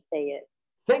then I say it.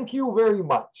 Thank you very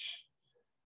much.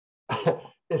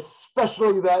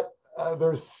 Especially that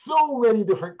there's so many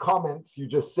different comments you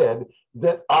just said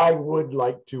that I would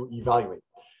like to evaluate.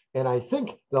 And I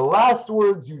think the last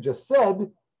words you just said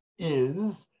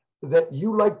is that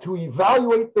you like to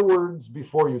evaluate the words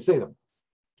before you say them.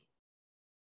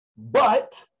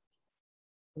 But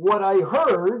what I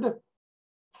heard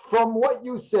from what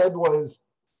you said was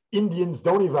Indians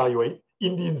don't evaluate,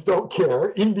 Indians don't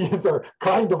care, Indians are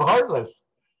kind of heartless.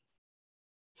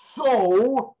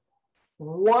 So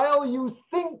while you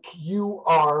think you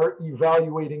are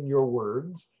evaluating your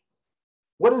words,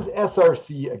 what is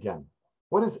SRC again?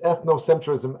 What is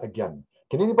ethnocentrism again?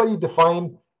 Can anybody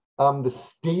define the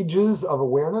stages of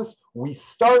awareness? We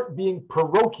start being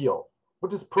parochial.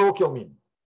 What does parochial mean?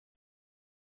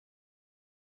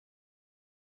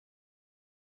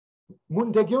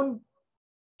 Muntegyun,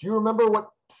 do you remember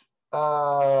what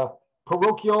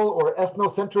parochial or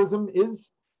ethnocentrism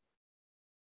is?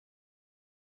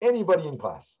 Anybody in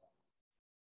class?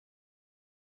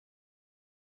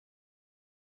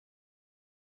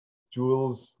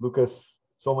 Jules, Lucas,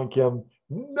 Solman Kim,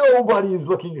 nobody is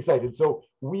looking excited. So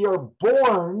we are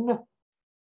born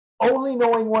only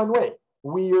knowing one way.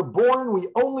 We are born, we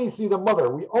only see the mother,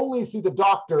 we only see the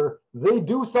doctor. They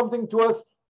do something to us,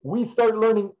 we start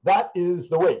learning that is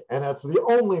the way, and that's the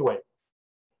only way.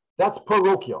 That's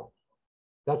parochial.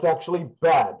 That's actually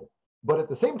bad. But at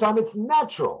the same time, it's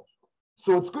natural.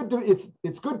 So it's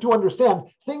good to understand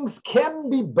things can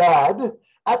be bad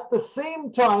at the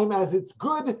same time as it's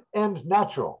good and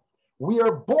natural. We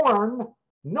are born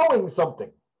knowing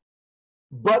something.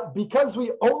 But because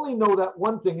we only know that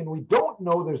one thing and we don't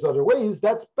know there's other ways,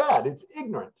 that's bad. It's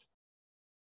ignorant.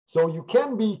 So you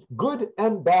can be good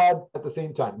and bad at the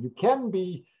same time. You can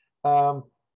be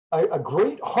a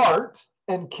great heart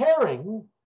and caring,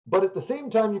 but at the same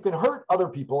time, you can hurt other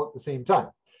people at the same time.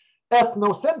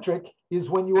 Ethnocentric is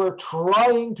when you are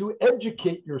trying to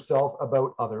educate yourself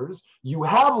about others. You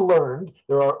have learned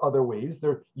there are other ways.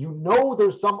 You know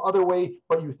there's some other way,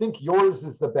 but you think yours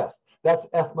is the best. That's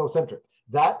ethnocentric.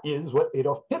 That is what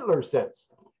Adolf Hitler says.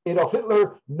 Adolf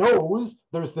Hitler knows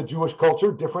there's the Jewish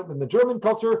culture different than the German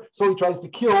culture, so he tries to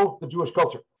kill the Jewish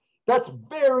culture. That's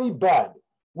very bad.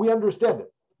 We understand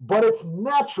it. But it's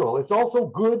natural. It's also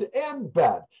good and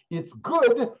bad. It's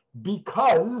good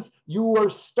because you are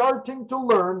starting to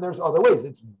learn there's other ways.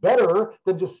 It's better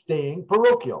than just staying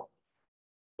parochial.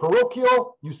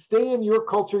 Parochial, you stay in your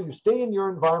culture, you stay in your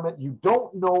environment, you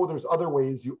don't know there's other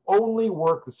ways, you only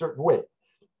work a certain way.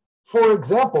 For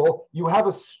example, you have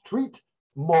a street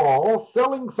mall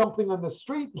selling something on the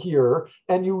street here,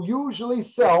 and you usually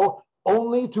sell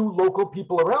only to local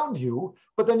people around you,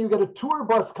 but then you get a tour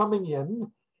bus coming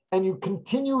in and you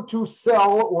continue to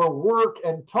sell or work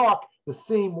and talk the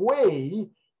same way,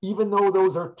 even though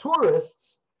those are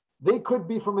tourists. They could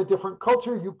be from a different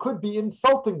culture. You could be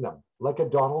insulting them, like a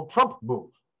Donald Trump move.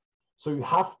 So you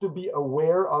have to be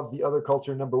aware of the other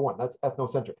culture, number one. That's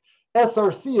ethnocentric.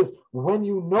 SRC is when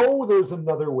you know there's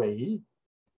another way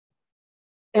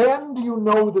and you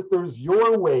know that there's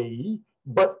your way,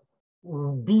 but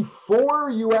before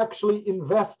you actually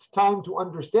invest time to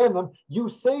understand them, you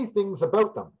say things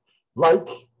about them, like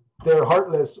they're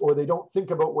heartless or they don't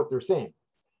think about what they're saying.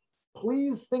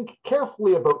 Please think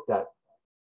carefully about that,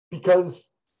 because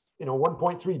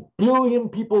 1.3 billion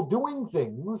people doing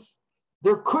things,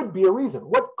 there could be a reason.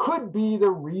 What could be the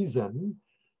reason,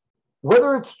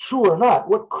 whether it's true or not,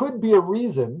 what could be a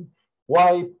reason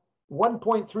why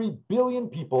 1.3 billion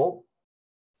people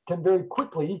can very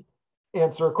quickly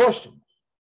answer a question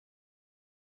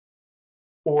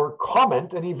or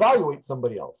comment and evaluate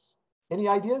somebody else? Any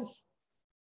ideas?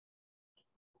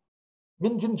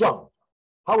 Min Jin Jung,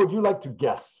 how would you like to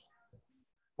guess?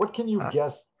 What can you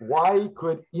guess? Why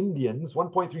could Indians,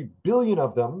 1.3 billion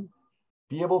of them,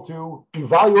 be able to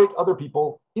evaluate other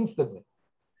people instantly?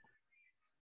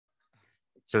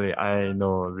 Actually, I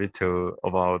know little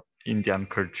about Indian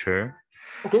culture.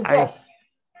 Okay, guess.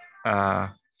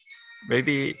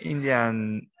 Maybe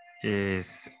Indian is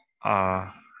a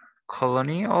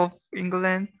colony of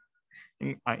England.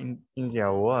 India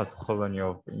was colony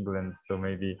of England, so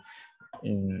maybe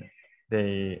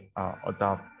they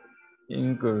adopt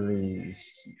English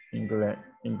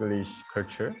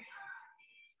culture,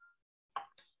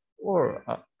 or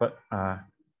but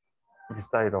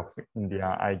beside of India,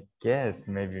 I guess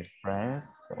maybe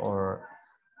France, or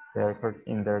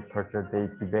in their culture they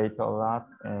debate a lot,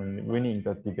 and winning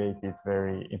the debate is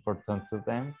very important to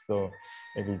them. So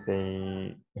maybe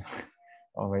they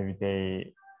or maybe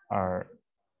they are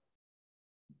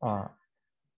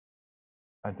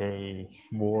they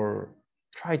more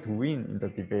try to win in the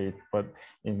debate, but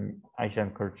in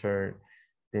Asian culture,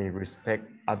 they respect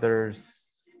others.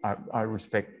 I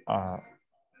respect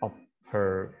of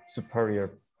her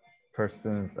superior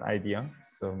person's idea.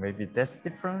 So maybe that's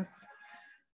difference.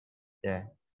 Yeah.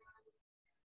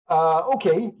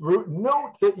 Okay.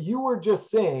 Note that you were just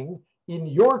saying in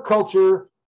your culture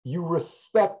you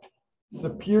respect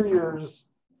superiors'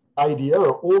 idea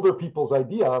or older people's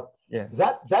idea. Yes.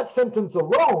 That sentence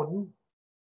alone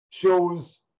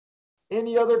shows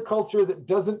any other culture that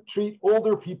doesn't treat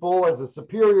older people as a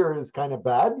superior is kind of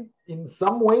bad in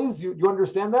some ways. You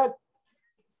understand that?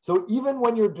 So even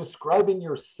when you're describing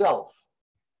yourself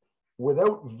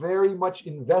without very much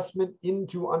investment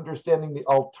into understanding the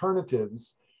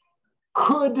alternatives,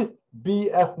 could be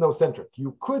ethnocentric.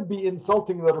 You could be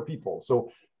insulting other people.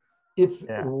 So it's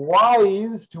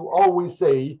wise to always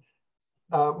say,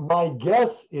 my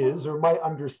guess is, or my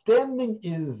understanding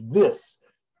is this.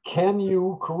 Can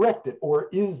you correct it? Or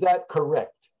is that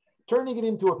correct? Turning it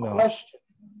into a question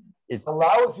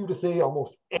allows you to say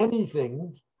almost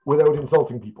anything without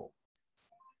insulting people.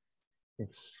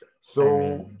 It's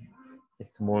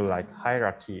more like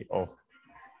hierarchy of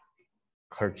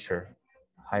culture,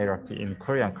 hierarchy in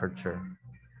Korean culture.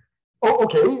 Oh,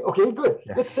 okay, good.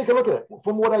 Yeah. Let's take a look at it.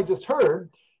 From what I just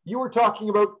heard, you were talking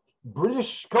about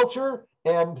British culture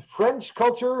and French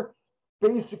culture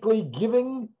basically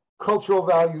giving cultural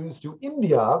values to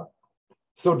India.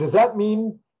 So does that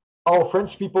mean all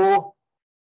French people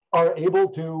are able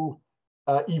to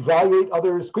evaluate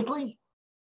others quickly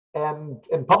and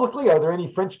publicly? Are there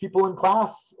any French people in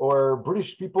class or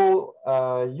British people,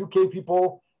 UK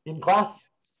people in class?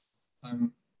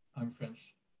 I'm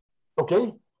French.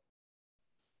 Okay.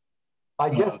 I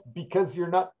guess because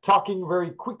you're not talking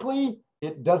very quickly,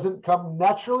 it doesn't come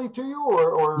naturally to you,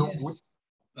 or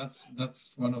yes.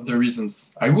 That's one of the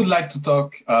reasons. I would like to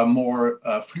talk more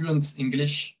fluent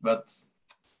English, but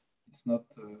it's not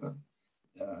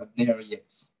there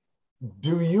yet.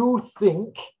 Do you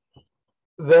think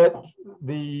that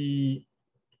the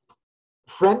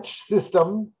French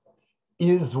system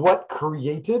is what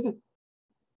created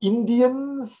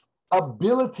Indians'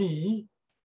 ability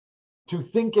to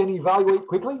think and evaluate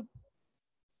quickly?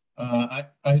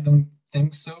 I don't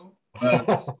think so.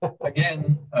 But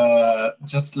again,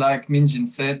 just like Minjin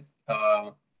said,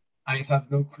 I have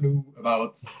no clue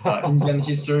about Indian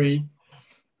history.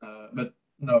 But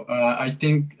no, I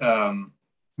think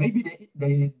maybe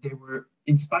they were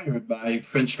inspired by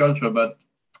French culture, but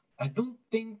I don't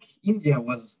think India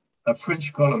was a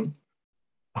French colony.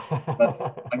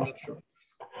 But I'm not sure.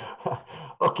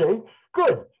 Okay,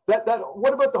 good.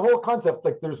 What about the whole concept?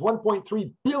 Like there's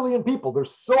 1.3 billion people.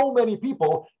 There's so many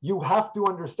people. You have to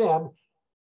understand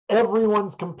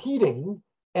everyone's competing,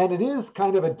 and it is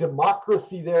kind of a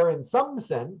democracy there in some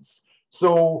sense.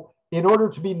 So in order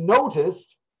to be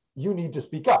noticed, you need to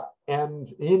speak up.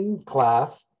 And in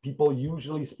class, people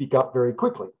usually speak up very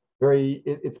quickly.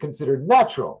 it's considered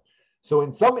natural. So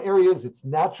in some areas, it's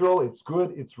natural, it's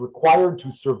good, it's required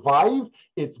to survive.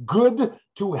 It's good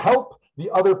to help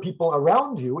the other people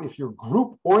around you. If you're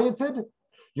group oriented,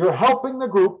 you're helping the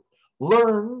group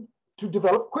learn to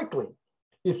develop quickly.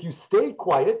 If you stay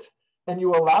quiet and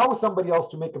you allow somebody else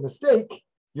to make a mistake,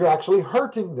 you're actually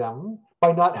hurting them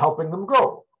by not helping them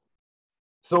grow.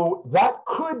 So that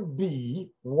could be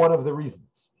one of the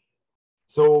reasons.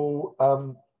 So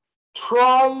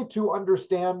try to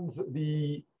understand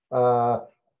the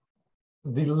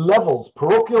levels,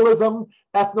 parochialism,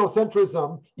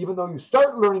 ethnocentrism, even though you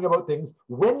start learning about things,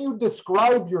 when you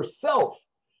describe yourself,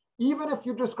 even if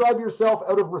you describe yourself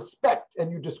out of respect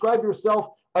and you describe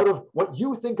yourself out of what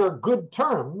you think are good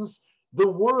terms, the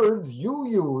words you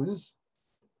use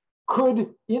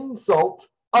could insult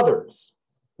others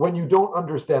when you don't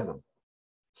understand them.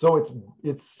 So it's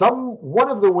one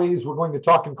of the ways we're going to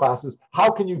talk in classes. How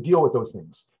can you deal with those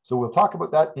things? So we'll talk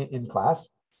about that in class.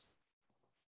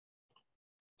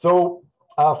 So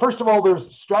first of all,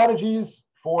 there's strategies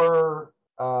for,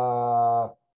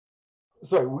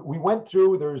 we went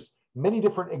through, there's many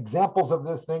different examples of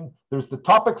this thing. There's the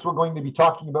topics we're going to be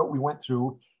talking about. We went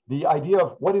through the idea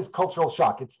of what is cultural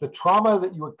shock. It's the trauma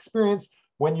that you experience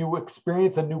when you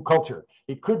experience a new culture.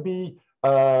 It could be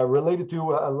related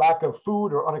to a lack of food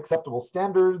or unacceptable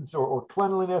standards or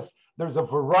cleanliness. There's a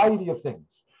variety of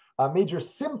things. Major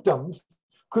symptoms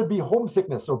could be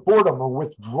homesickness or boredom or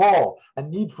withdrawal, a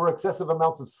need for excessive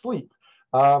amounts of sleep,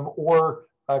 or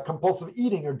compulsive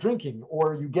eating or drinking,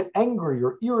 or you get angry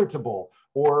or irritable,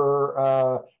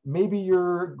 or maybe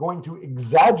you're going to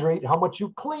exaggerate how much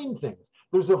you clean things.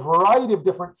 There's a variety of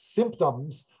different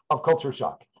symptoms of culture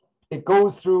shock. It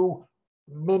goes through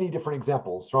many different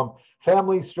examples, from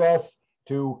family stress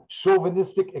to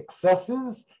chauvinistic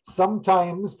excesses.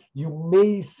 Sometimes you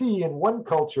may see in one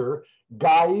culture,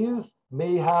 guys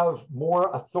may have more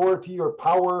authority or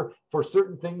power for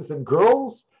certain things than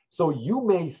girls. So you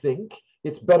may think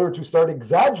it's better to start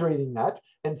exaggerating that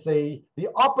and say the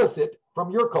opposite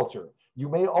from your culture. You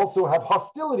may also have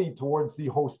hostility towards the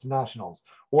host nationals,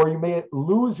 or you may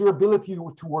lose your ability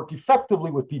to work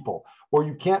effectively with people, or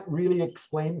you can't really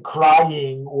explain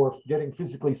crying or getting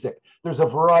physically sick. There's a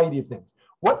variety of things.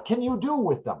 What can you do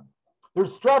with them?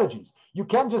 There's strategies. You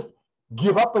can just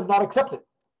give up and not accept it,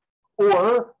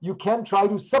 or you can try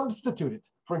to substitute it.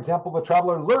 For example, the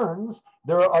traveler learns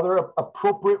there are other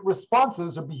appropriate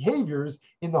responses or behaviors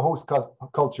in the host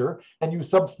culture, and you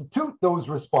substitute those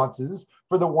responses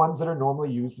for the ones that are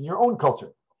normally used in your own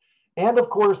culture. And of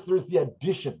course, there's the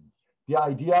addition, the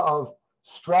idea of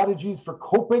strategies for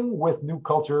coping with new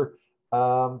culture.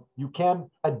 You can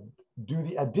do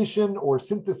the addition or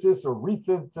synthesis or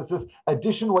resynthesis.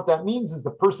 Addition, what that means is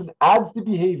the person adds the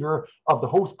behavior of the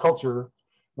host culture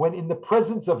when in the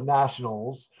presence of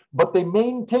nationals, but they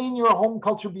maintain your home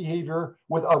culture behavior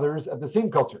with others of the same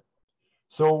culture.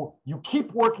 So you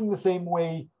keep working the same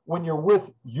way when you're with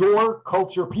your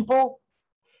culture people,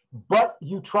 but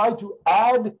you try to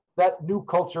add that new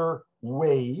culture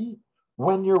way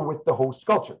when you're with the host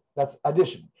culture. That's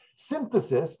addition.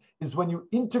 Synthesis is when you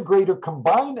integrate or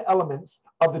combine elements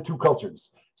of the two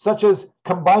cultures, such as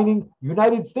combining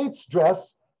United States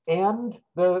dress and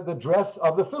the dress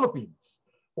of the Philippines.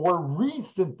 Or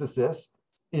resynthesis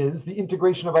is the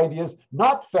integration of ideas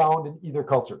not found in either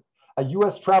culture. A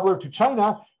US traveler to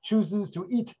China chooses to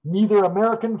eat neither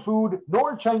American food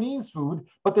nor Chinese food,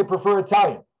 but they prefer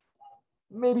Italian.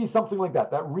 Maybe something like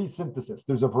that, that resynthesis.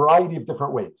 There's a variety of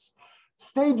different ways.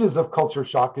 Stages of culture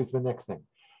shock is the next thing.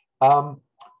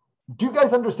 Do you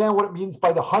guys understand what it means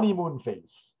by the honeymoon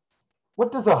phase?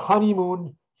 What does a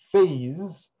honeymoon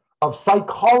phase of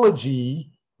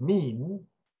psychology mean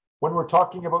when we're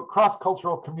talking about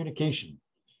cross-cultural communication?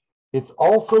 It's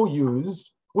also used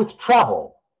with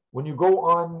travel. When you go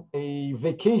on a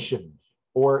vacation,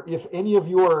 or if any of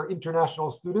you are international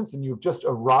students and you've just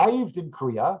arrived in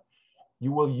Korea,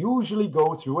 you will usually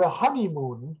go through a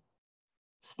honeymoon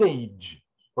stage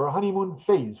or a honeymoon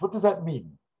phase. What does that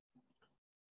mean?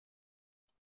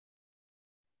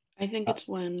 I think it's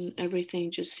when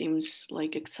everything just seems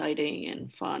like exciting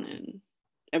and fun and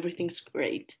everything's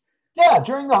great. Yeah,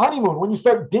 during the honeymoon, when you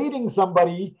start dating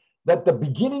somebody, that the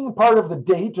beginning part of the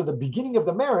date or the beginning of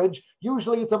the marriage,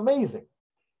 usually it's amazing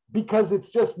because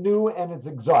it's just new and it's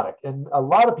exotic. And a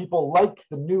lot of people like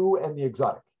the new and the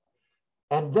exotic.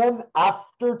 And then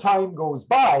after time goes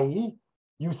by,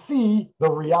 you see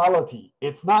the reality.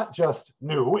 It's not just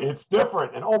new, it's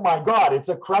different. And oh my God, it's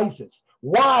a crisis.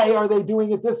 Why are they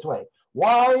doing it this way?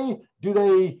 Why do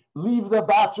they leave the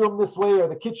bathroom this way or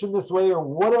the kitchen this way or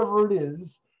whatever it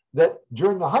is that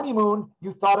during the honeymoon,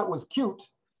 you thought it was cute,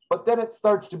 but then it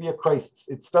starts to be a crisis.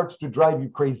 It starts to drive you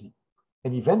crazy.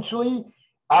 And eventually,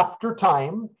 after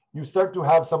time, you start to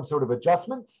have some sort of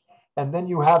adjustments, and then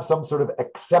you have some sort of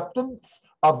acceptance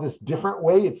of this different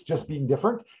way. It's just being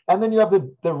different. And then you have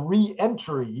the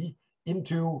re-entry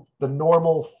into the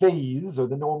normal phase or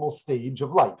the normal stage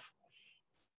of life.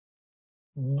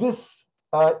 This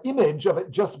image of it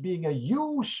just being a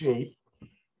U shape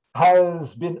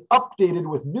has been updated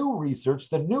with new research.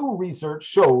 The new research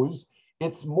shows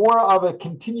it's more of a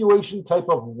continuation type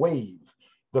of wave.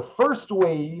 The first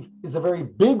wave is a very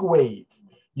big wave.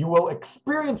 You will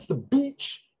experience the beach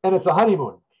and it's a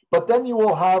honeymoon, but then you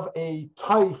will have a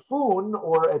typhoon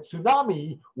or a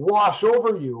tsunami wash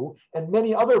over you and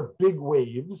many other big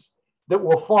waves that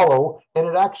will follow, and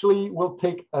it actually will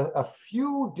take a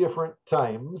few different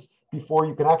times before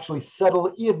you can actually settle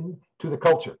in to the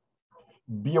culture.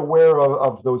 Be aware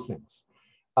of those things.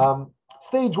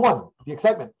 Stage one, the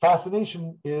excitement.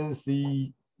 Fascination is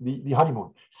the honeymoon.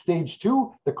 Stage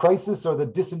two, the crisis or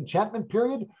the disenchantment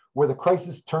period, where the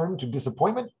crisis turned to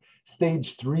disappointment.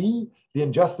 Stage three, the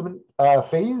adjustment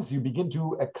phase. You begin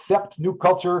to accept new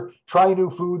culture, try new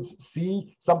foods,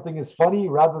 see something is funny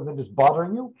rather than just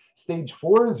bothering you. Stage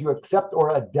four is you accept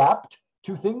or adapt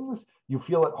to things. You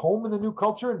feel at home in the new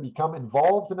culture and become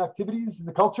involved in activities in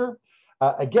the culture.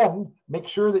 Again, make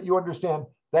sure that you understand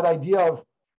that idea of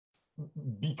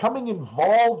becoming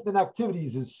involved in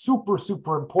activities is super,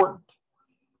 super important.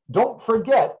 Don't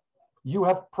forget, you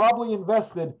have probably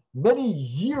invested many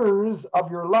years of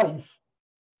your life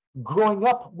growing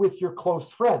up with your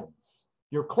close friends.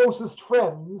 Your closest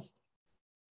friends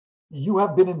you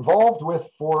have been involved with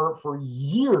for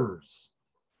years.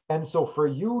 And so for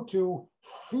you to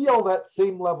feel that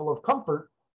same level of comfort,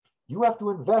 you have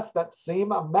to invest that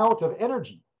same amount of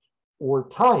energy or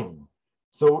time.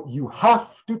 So you have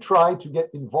to try to get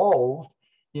involved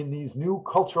in these new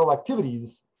cultural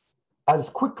activities as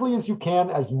quickly as you can,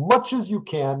 as much as you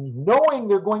can, knowing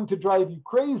they're going to drive you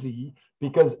crazy,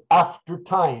 because after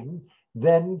time,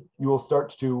 then you will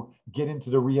start to get into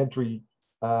the re-entry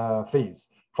phase.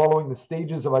 Following the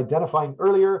stages of identifying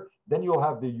earlier, then you'll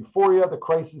have the euphoria, the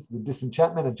crisis, the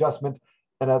disenchantment, adjustment,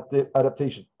 and the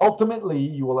adaptation. Ultimately,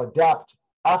 you will adapt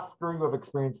after you have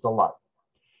experienced a lot.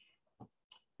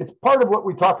 It's part of what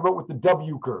we talk about with the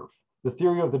W curve, the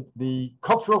theory of the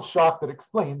cultural shock that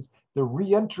explains the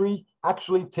re-entry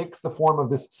actually takes the form of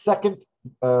this second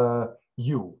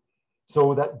U.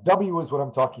 So that W is what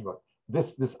I'm talking about.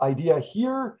 This idea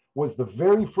here was the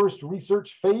very first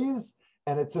research phase,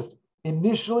 and it's just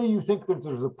initially you think that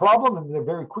there's a problem and then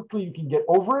very quickly you can get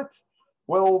over it.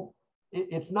 Well,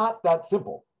 it's not that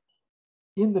simple.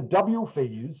 In the W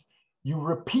phase, you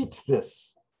repeat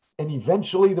this, and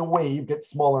eventually the wave gets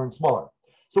smaller and smaller.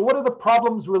 So what are the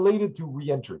problems related to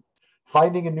re-entry?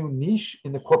 Finding a new niche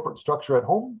in the corporate structure at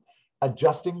home,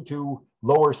 adjusting to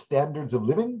lower standards of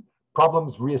living,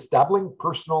 problems reestablishing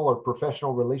personal or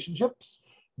professional relationships,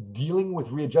 dealing with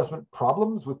readjustment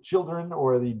problems with children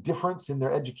or the difference in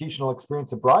their educational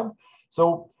experience abroad.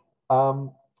 So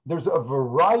there's a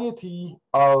variety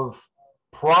of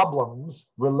problems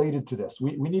related to this.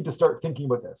 We need to start thinking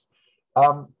about this.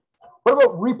 What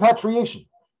about repatriation?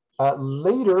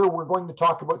 Later, we're going to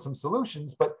talk about some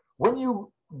solutions, but when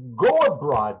you go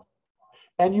abroad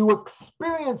and you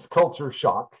experience culture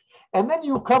shock, and then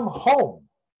you come home,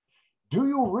 do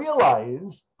you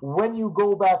realize when you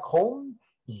go back home,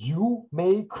 you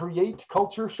may create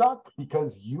culture shock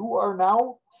because you are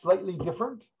now slightly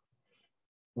different?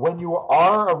 When you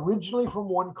are originally from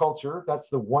one culture, that's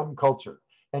the one culture.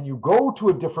 And you go to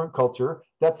a different culture,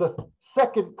 that's a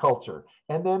second culture.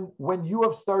 And then when you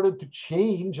have started to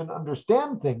change and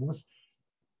understand things,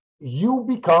 you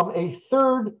become a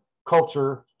third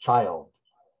culture child.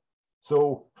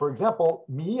 So, for example,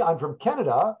 me, I'm from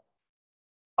Canada.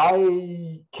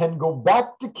 I can go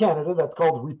back to Canada, that's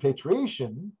called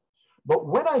repatriation. But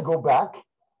when I go back,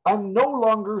 I'm no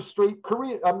longer straight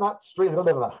Korean. I'm not straight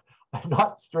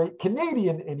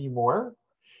Canadian anymore.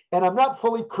 And I'm not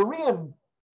fully Korean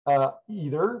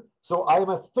either. So I am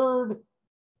a third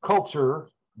culture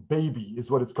baby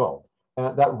is what it's called.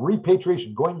 That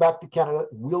repatriation, going back to Canada,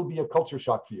 will be a culture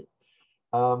shock for you.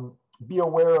 Be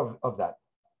aware of that.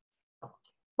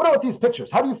 What about these pictures?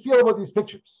 How do you feel about these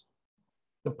pictures?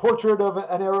 The portrait of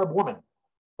an Arab woman,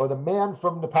 or the man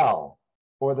from Nepal,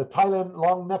 or the Thailand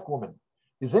long neck woman.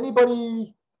 Is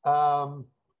anybody confident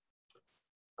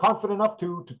enough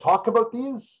to talk about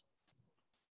these?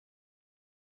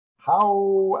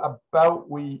 How about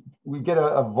we get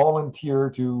a volunteer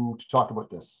to talk about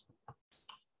this?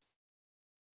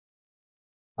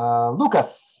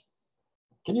 Lucas,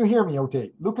 can you hear me,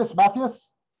 Ote? Lucas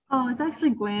Matthias? Oh, it's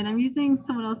actually Gwen. I'm using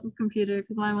someone else's computer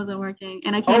because mine wasn't working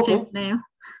and I can't change the name.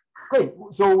 Great.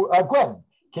 So Gwen,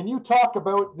 can you talk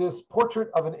about this portrait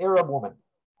of an Arab woman?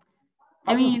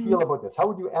 How do you feel about this? How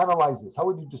would you analyze this? How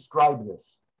would you describe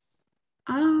this?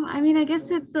 I guess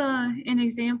it's an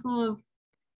example of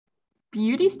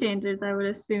beauty standards, I would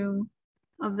assume,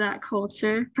 of that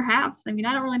culture. Perhaps. I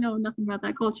don't really know nothing about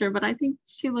that culture, but I think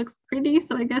she looks pretty,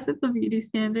 so I guess it's a beauty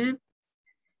standard.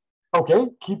 Okay,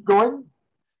 keep going.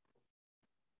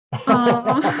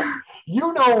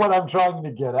 You know what I'm trying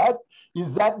to get at.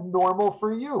 Is that normal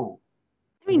for you?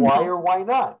 Why or why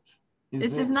not?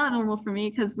 This is not normal for me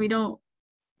because we don't,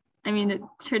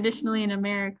 traditionally in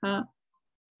America,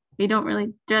 we don't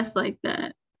really dress like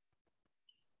that.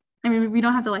 We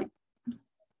don't have to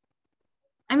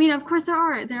of course there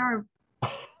are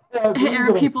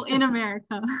Arab people in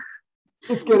America.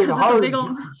 It's getting hard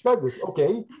to describe this.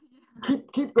 Okay,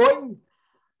 keep going.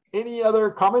 Any other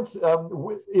comments?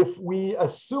 If we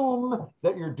assume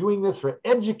that you're doing this for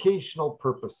educational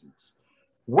purposes,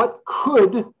 what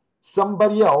could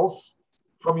somebody else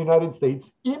from the United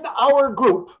States in our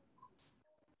group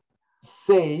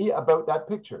say about that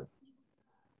picture?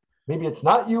 Maybe it's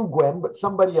not you, Gwen, but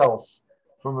somebody else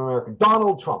from America.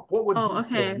 Donald Trump. What would he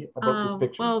say about this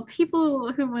picture? Well,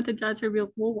 people who want to judge her be like,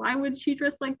 well, why would she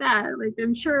dress like that?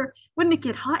 I'm sure, wouldn't it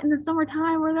get hot in the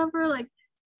summertime or whatever?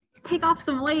 Take off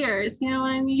some layers, you know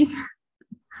what I mean?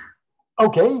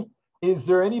 Okay. Is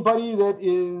there anybody that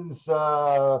is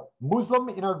Muslim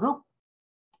in our group?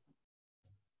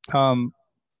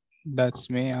 That's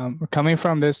me. Coming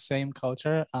from this same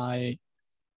culture, I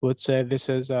would say this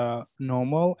is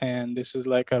normal, and this is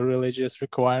like a religious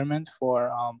requirement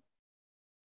for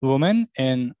women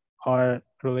in our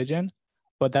religion,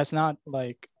 but that's not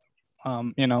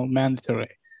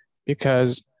mandatory,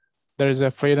 because there's a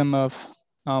freedom of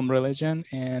religion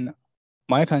in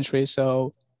my country.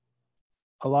 So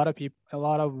a lot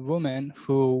of women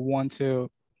who want to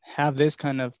have this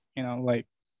kind of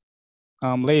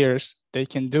layers, they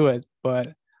can do it,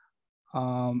 but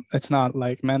it's not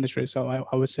mandatory. So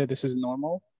I would say this is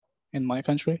normal in my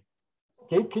country.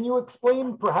 Okay, can you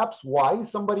explain perhaps why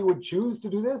somebody would choose to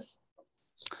do this?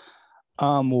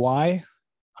 Why?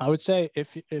 I would say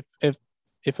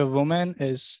if a woman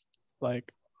is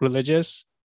religious,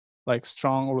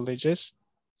 strong religious,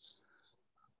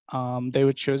 they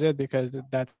would choose it because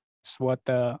that's what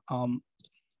the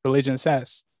religion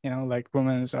says.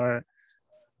 Women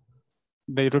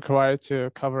they require to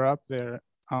cover up their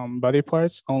body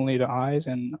parts. Only the eyes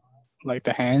and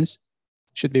the hands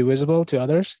should be visible to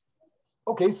others.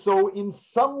 Okay, so in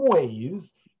some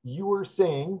ways you were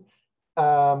saying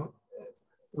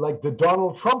the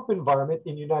Donald Trump environment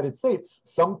in the United States,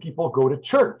 some people go to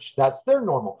church. That's their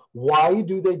normal. Why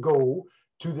do they go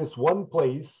to this one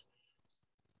place,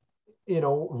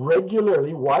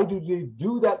 regularly? Why do they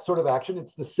do that sort of action?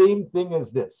 It's the same thing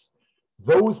as this.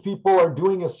 Those people are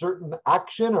doing a certain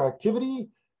action or activity.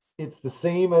 It's the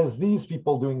same as these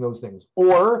people doing those things.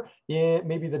 Or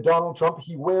maybe the Donald Trump,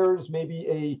 he wears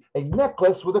maybe a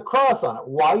necklace with a cross on it.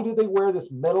 Why do they wear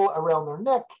this medal around their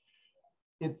neck?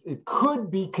 It could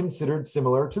be considered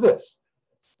similar to this.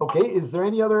 Okay, is there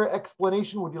any other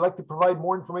explanation? Would you like to provide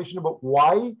more information about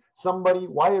why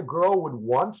a girl would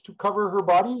want to cover her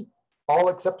body, all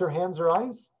except her hands or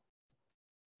eyes?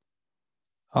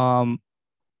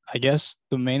 I guess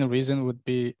the main reason would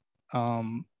be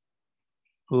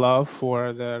love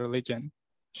for the religion.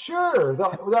 Sure,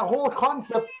 that whole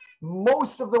concept,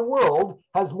 most of the world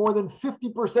has more than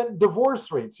 50%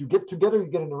 divorce rates. You get together, you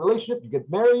get in a relationship, you get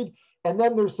married, and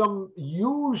then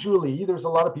usually there's a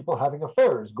lot of people having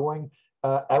affairs, going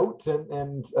out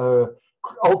and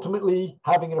ultimately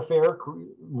having an affair,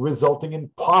 resulting in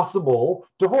possible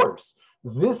divorce.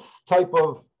 This type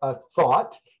of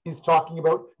thought is talking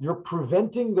about you're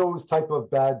preventing those type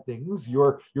of bad things.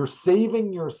 You're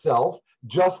saving yourself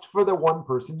just for the one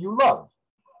person you love.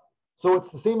 So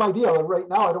it's the same idea. Right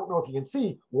now, I don't know if you can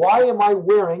see, why am I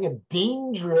wearing a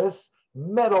dangerous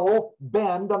metal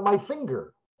band on my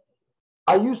finger?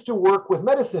 I used to work with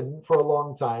medicine for a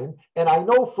long time, and I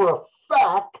know for a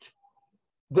fact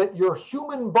that your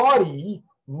human body,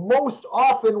 most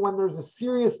often when there's a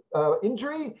serious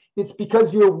injury, it's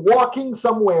because you're walking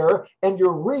somewhere and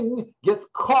your ring gets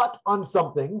caught on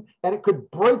something and it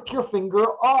could break your finger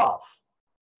off.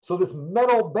 So this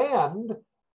metal band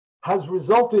has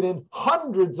resulted in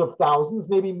hundreds of thousands,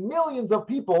 maybe millions of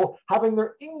people having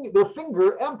their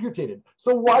finger amputated.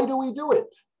 So why do we do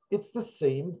it? It's the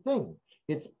same thing.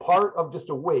 It's part of just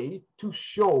a way to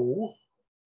show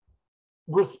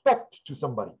respect to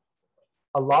somebody.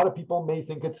 a lot of people may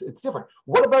think it's different.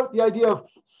 What about the idea of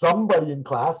somebody in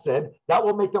class said that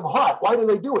will make them hot? Why do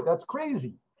they do it? That's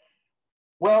crazy.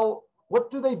 Well, what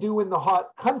do they do in the hot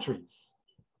countries?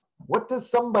 What does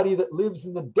somebody that lives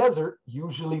in the desert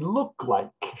usually look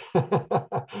like?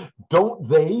 Don't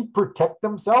they protect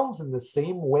themselves in the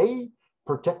same way,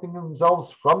 protecting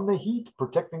themselves from the heat,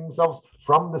 protecting themselves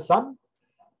from the sun?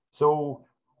 So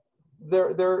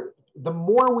the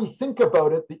more we think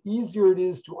about it, the easier it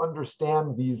is to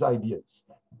understand these ideas.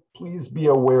 Please be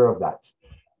aware of that.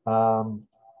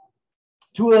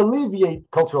 To alleviate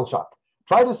cultural shock,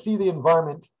 try to see the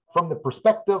environment from the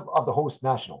perspective of the host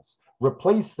nationals.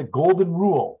 Replace the golden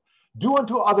rule. Do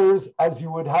unto others as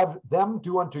you would have them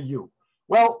do unto you.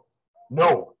 Well,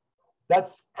 no,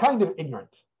 that's kind of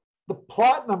ignorant. The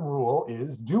platinum rule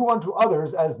is do unto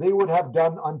others as they would have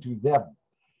done unto them.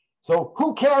 So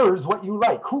who cares what you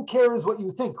like? Who cares what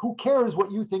you think? Who cares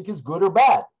what you think is good or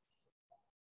bad?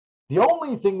 The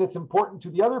only thing that's important to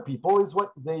the other people is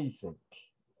what they think.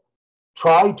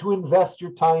 Try to invest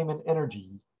your time and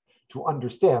energy to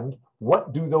understand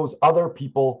what do those other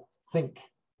people think,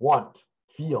 want,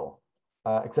 feel,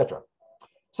 etc.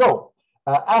 So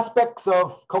aspects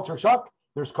of culture shock.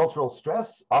 There's cultural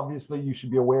stress. Obviously, you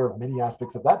should be aware of many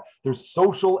aspects of that. There's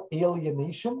social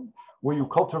alienation, where you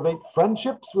cultivate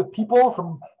friendships with people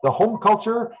from the home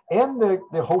culture and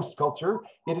the host culture.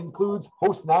 It includes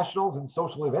host nationals and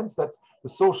social events. That's the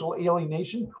social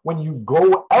alienation, when you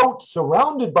go out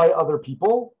surrounded by other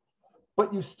people,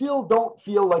 but you still don't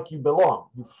feel like you belong.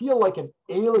 You feel like an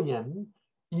alien,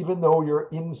 even though you're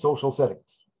in social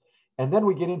settings. And then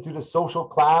we get into the social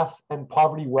class and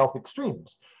poverty wealth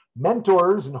extremes.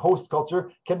 Mentors in host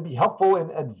culture can be helpful in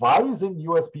advising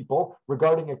US people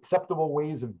regarding acceptable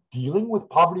ways of dealing with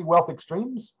poverty wealth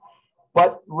extremes.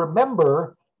 But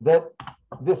remember that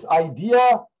this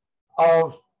idea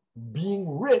of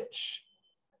being rich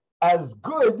as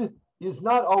good is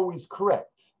not always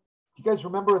correct. You guys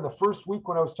remember in the first week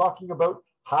when I was talking about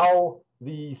how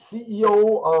the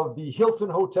CEO of the Hilton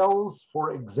hotels,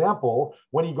 for example,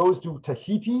 when he goes to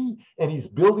Tahiti and he's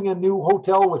building a new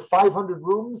hotel with 500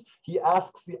 rooms, he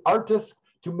asks the artist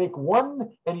to make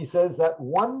one, and he says that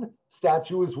one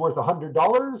statue is worth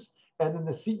 $100. And then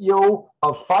the CEO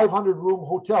of 500-room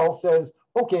hotel says,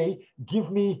 okay,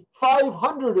 give me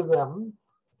 500 of them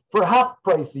for half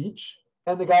price each.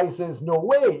 And the guy says, no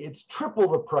way, it's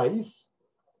triple the price.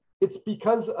 It's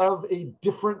because of a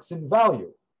difference in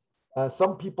value.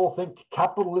 Some people think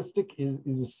capitalistic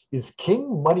is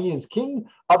king, money is king.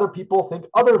 Other people think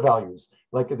other values,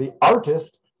 like the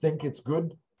artist think it's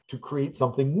good to create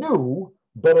something new,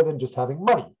 better than just having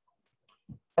money.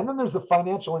 And then there's the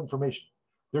financial information.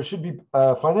 There should be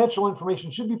financial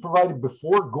information should be provided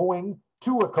before going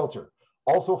to a culture.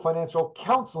 Also financial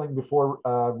counseling before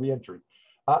reentry.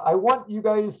 I want you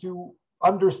guys to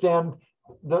understand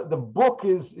the book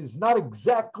is not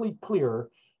exactly clear.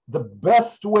 The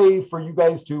best way for you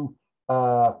guys to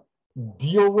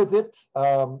deal with it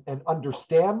and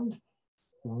understand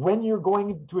when you're going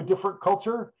into a different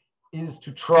culture is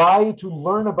to try to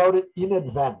learn about it in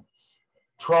advance.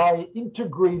 Try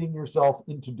integrating yourself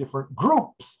into different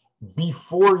groups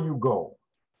before you go.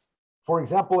 For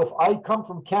example, if I come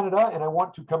from Canada and I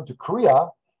want to come to Korea,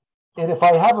 and if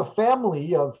I have a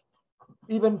family of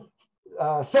even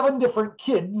 7 different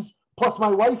kids, plus my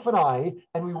wife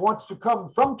and we want to come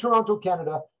from Toronto,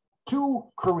 Canada to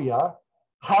Korea,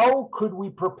 how could we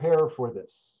prepare for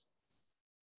this?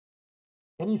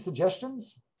 Any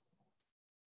suggestions?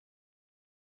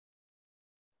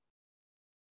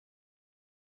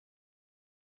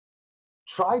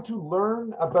 Try to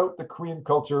learn about the Korean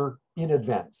culture in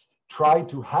advance. Try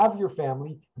to have your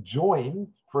family join,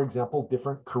 for example,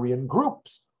 different Korean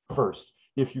groups first.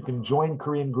 If you can join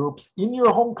Korean groups in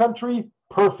your home country,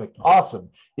 perfect, awesome.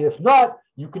 If not,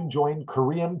 you can join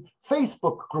Korean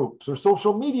Facebook groups or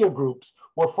social media groups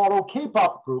or follow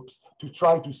K-pop groups to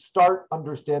try to start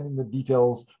understanding the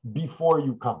details before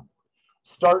you come.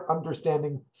 Start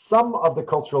understanding some of the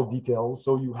cultural details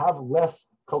so you have less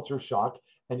culture shock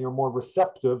and you're more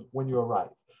receptive when you arrive.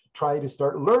 Try to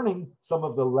start learning some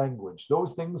of the language.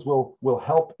 Those things will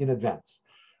help in advance.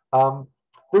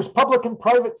 There's public and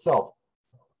private self.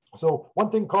 So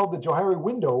one thing called the Johari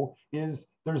window is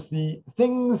there's the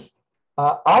things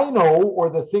I know or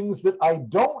the things that I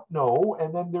don't know,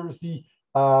 and then there's the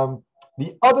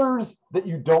others that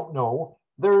you don't know.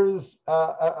 There's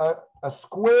a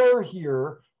square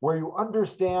here where you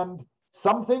understand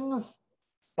some things,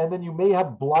 and then you may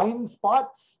have blind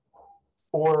spots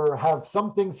or have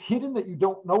some things hidden that you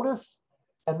don't notice,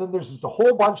 and then there's just a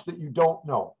whole bunch that you don't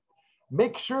know.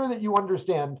 Make sure that you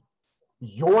understand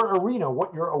your arena,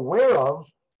 what you're aware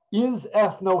of, is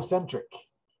ethnocentric.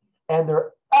 And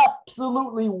there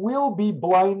absolutely will be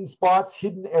blind spots,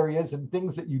 hidden areas, and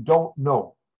things that you don't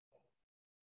know.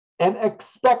 And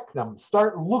expect them,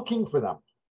 start looking for them.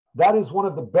 That is one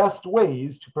of the best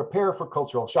ways to prepare for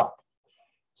cultural shock.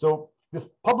 So this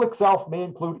public self may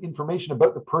include information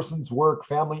about the person's work,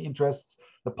 family interests.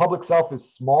 The public self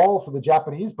is small for the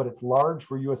Japanese, but it's large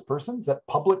for US persons, that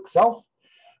public self.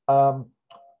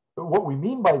 What we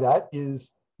mean by that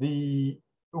is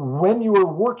when you are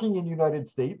working in the United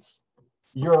States,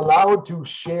 you're allowed to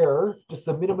share just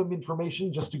the minimum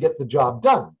information just to get the job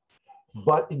done.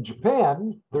 But in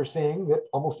Japan, they're saying that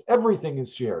almost everything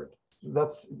is shared.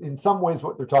 That's in some ways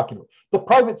what they're talking about. The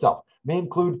private self may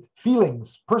include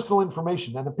feelings, personal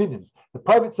information, and opinions. The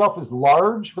private self is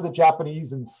large for the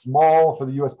Japanese and small for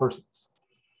the US persons.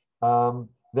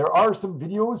 There are some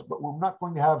videos, but we're not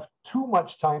going to have too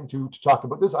much time to talk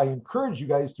about this. I encourage you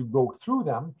guys to go through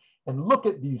them and look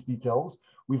at these details.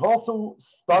 We've also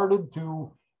started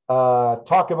to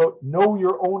talk about know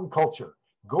your own culture.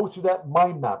 Go through that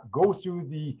mind map. Go through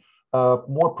the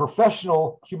more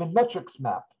professional human metrics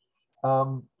map.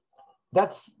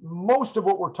 That's most of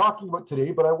what we're talking about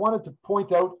today, but I wanted to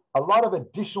point out a lot of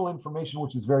additional information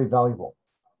which is very valuable.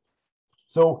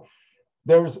 So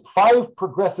there's 5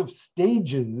 progressive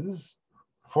stages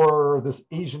for this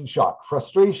Asian shock: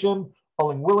 frustration,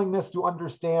 unwillingness to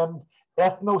understand,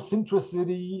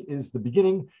 ethnocentricity is the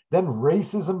beginning, then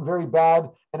racism, very bad,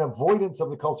 and avoidance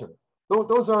of the culture.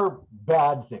 Those are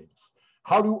bad things.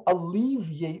 How to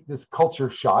alleviate this culture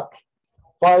shock?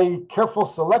 By careful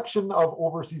selection of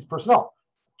overseas personnel.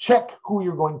 Check who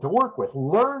you're going to work with.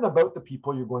 Learn about the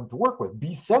people you're going to work with.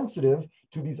 Be sensitive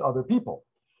to these other people.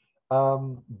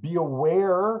 Be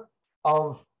aware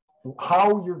of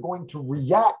how you're going to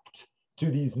react to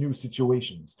these new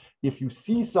situations. If you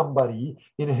see somebody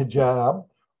in a hijab,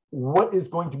 what is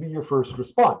going to be your first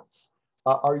response?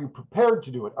 Are you prepared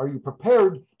to do it? Are you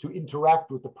prepared to interact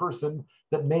with the person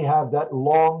that may have that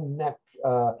long neck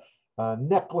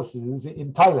necklaces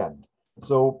in Thailand?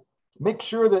 So make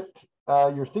sure that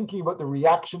you're thinking about the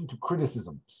reaction to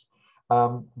criticisms.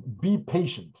 Be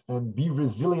patient and be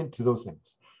resilient to those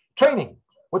things. Training.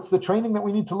 What's the training that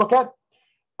we need to look at?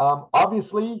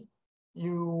 Obviously,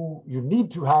 you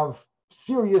need to have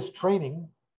serious training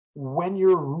when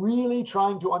you're really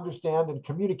trying to understand and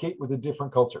communicate with a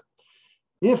different culture.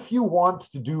 If you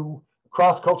want to do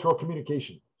cross-cultural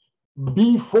communication,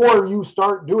 before you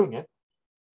start doing it,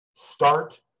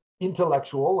 start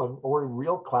intellectual or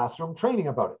real classroom training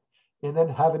about it, and then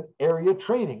have an area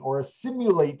training or a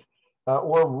simulate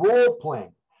or role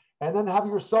playing, and then have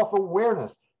your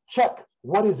self-awareness. Check,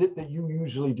 what is it that you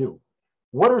usually do?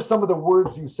 What are some of the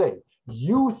words you say?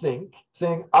 You think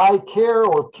saying I care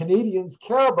or Canadians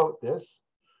care about this,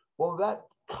 well, that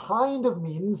kind of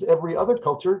means every other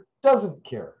culture doesn't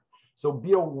care. So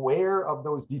be aware of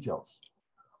those details.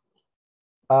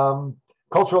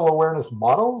 Cultural awareness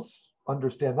models,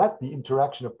 understand that, the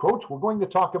interaction approach. We're going to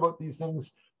talk about these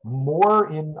things more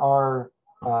in our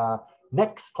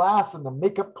next class, in the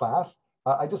makeup class.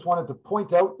 I just wanted to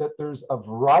point out that there's a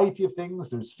variety of things.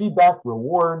 There's feedback,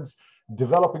 rewards,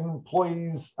 developing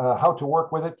employees, how to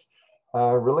work with it,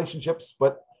 relationships.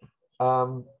 But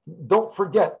don't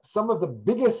forget, some of the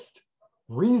biggest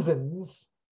reasons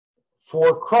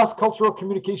for cross-cultural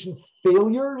communication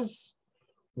failures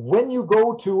when you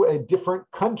go to a different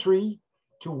country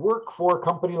to work for a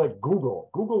company like Google.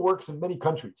 Google works in many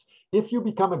countries. If you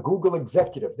become a Google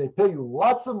executive, they pay you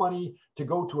lots of money to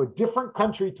go to a different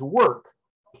country to work.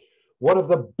 One of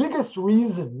the biggest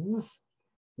reasons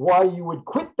why you would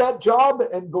quit that job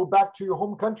and go back to your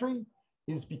home country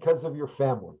is because of your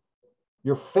family.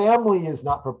 Your family is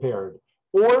not prepared,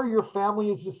 or your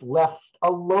family is just left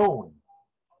alone.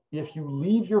 If you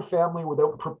leave your family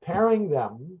without preparing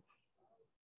them,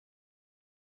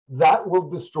 that will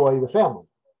destroy the family.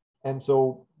 And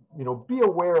so, be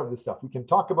aware of this stuff. We can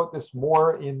talk about this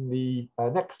more in the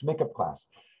next makeup class.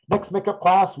 Next makeup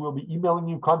class, we'll be emailing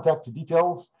you contact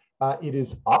details. It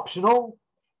is optional,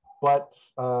 but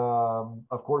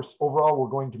of course, overall, we're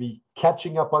going to be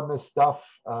catching up on this stuff,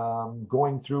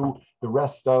 going through the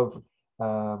rest of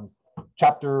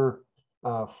chapter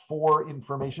 4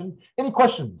 information. Any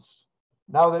questions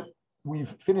now that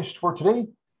we've finished for today?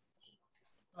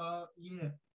 Yeah,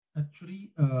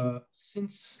 actually,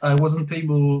 since I wasn't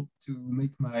able to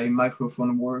make my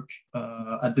microphone work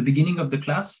at the beginning of the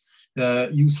class,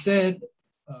 you said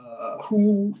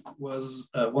who was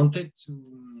wanted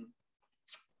to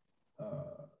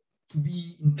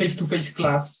be in face-to-face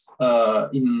class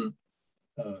in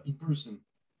person,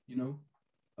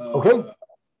 Okay.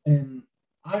 And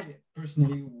I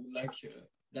personally would like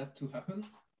that to happen.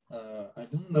 I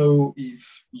don't know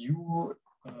if you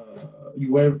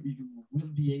will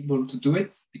be able to do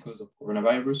it because of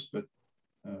coronavirus, but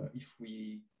if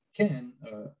we can,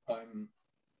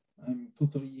 I'm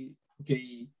totally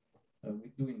okay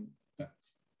with doing that.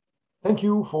 Thank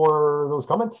you for those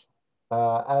comments.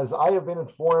 As I have been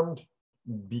informed,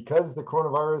 because the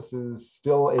coronavirus is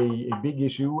still a big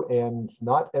issue and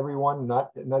not everyone,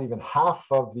 not even half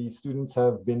of the students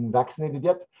have been vaccinated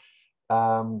yet,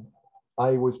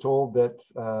 I was told that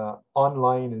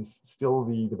online is still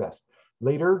the best.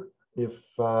 Later, if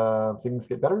things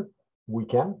get better, we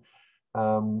can.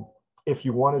 If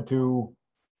you wanted to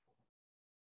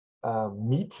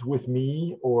meet with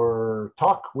me or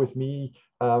talk with me,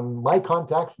 my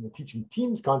contacts and the teaching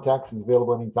team's contacts is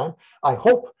available anytime. I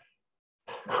hope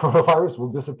coronavirus will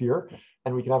disappear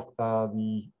and we can have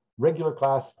the regular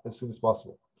class as soon as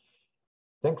possible.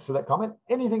 Thanks for that comment.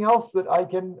 Anything else that I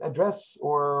can address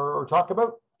or talk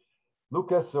about?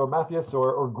 Lucas or Matthias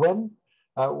or Gwen,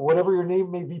 whatever your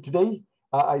name may be today,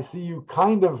 I see you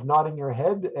kind of nodding your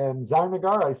head, and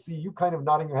Zarnagar, I see you kind of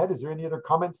nodding your head. Is there any other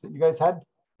comments that you guys had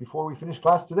before we finish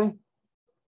class today?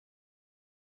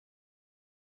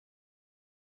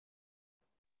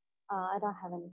 I don't have any.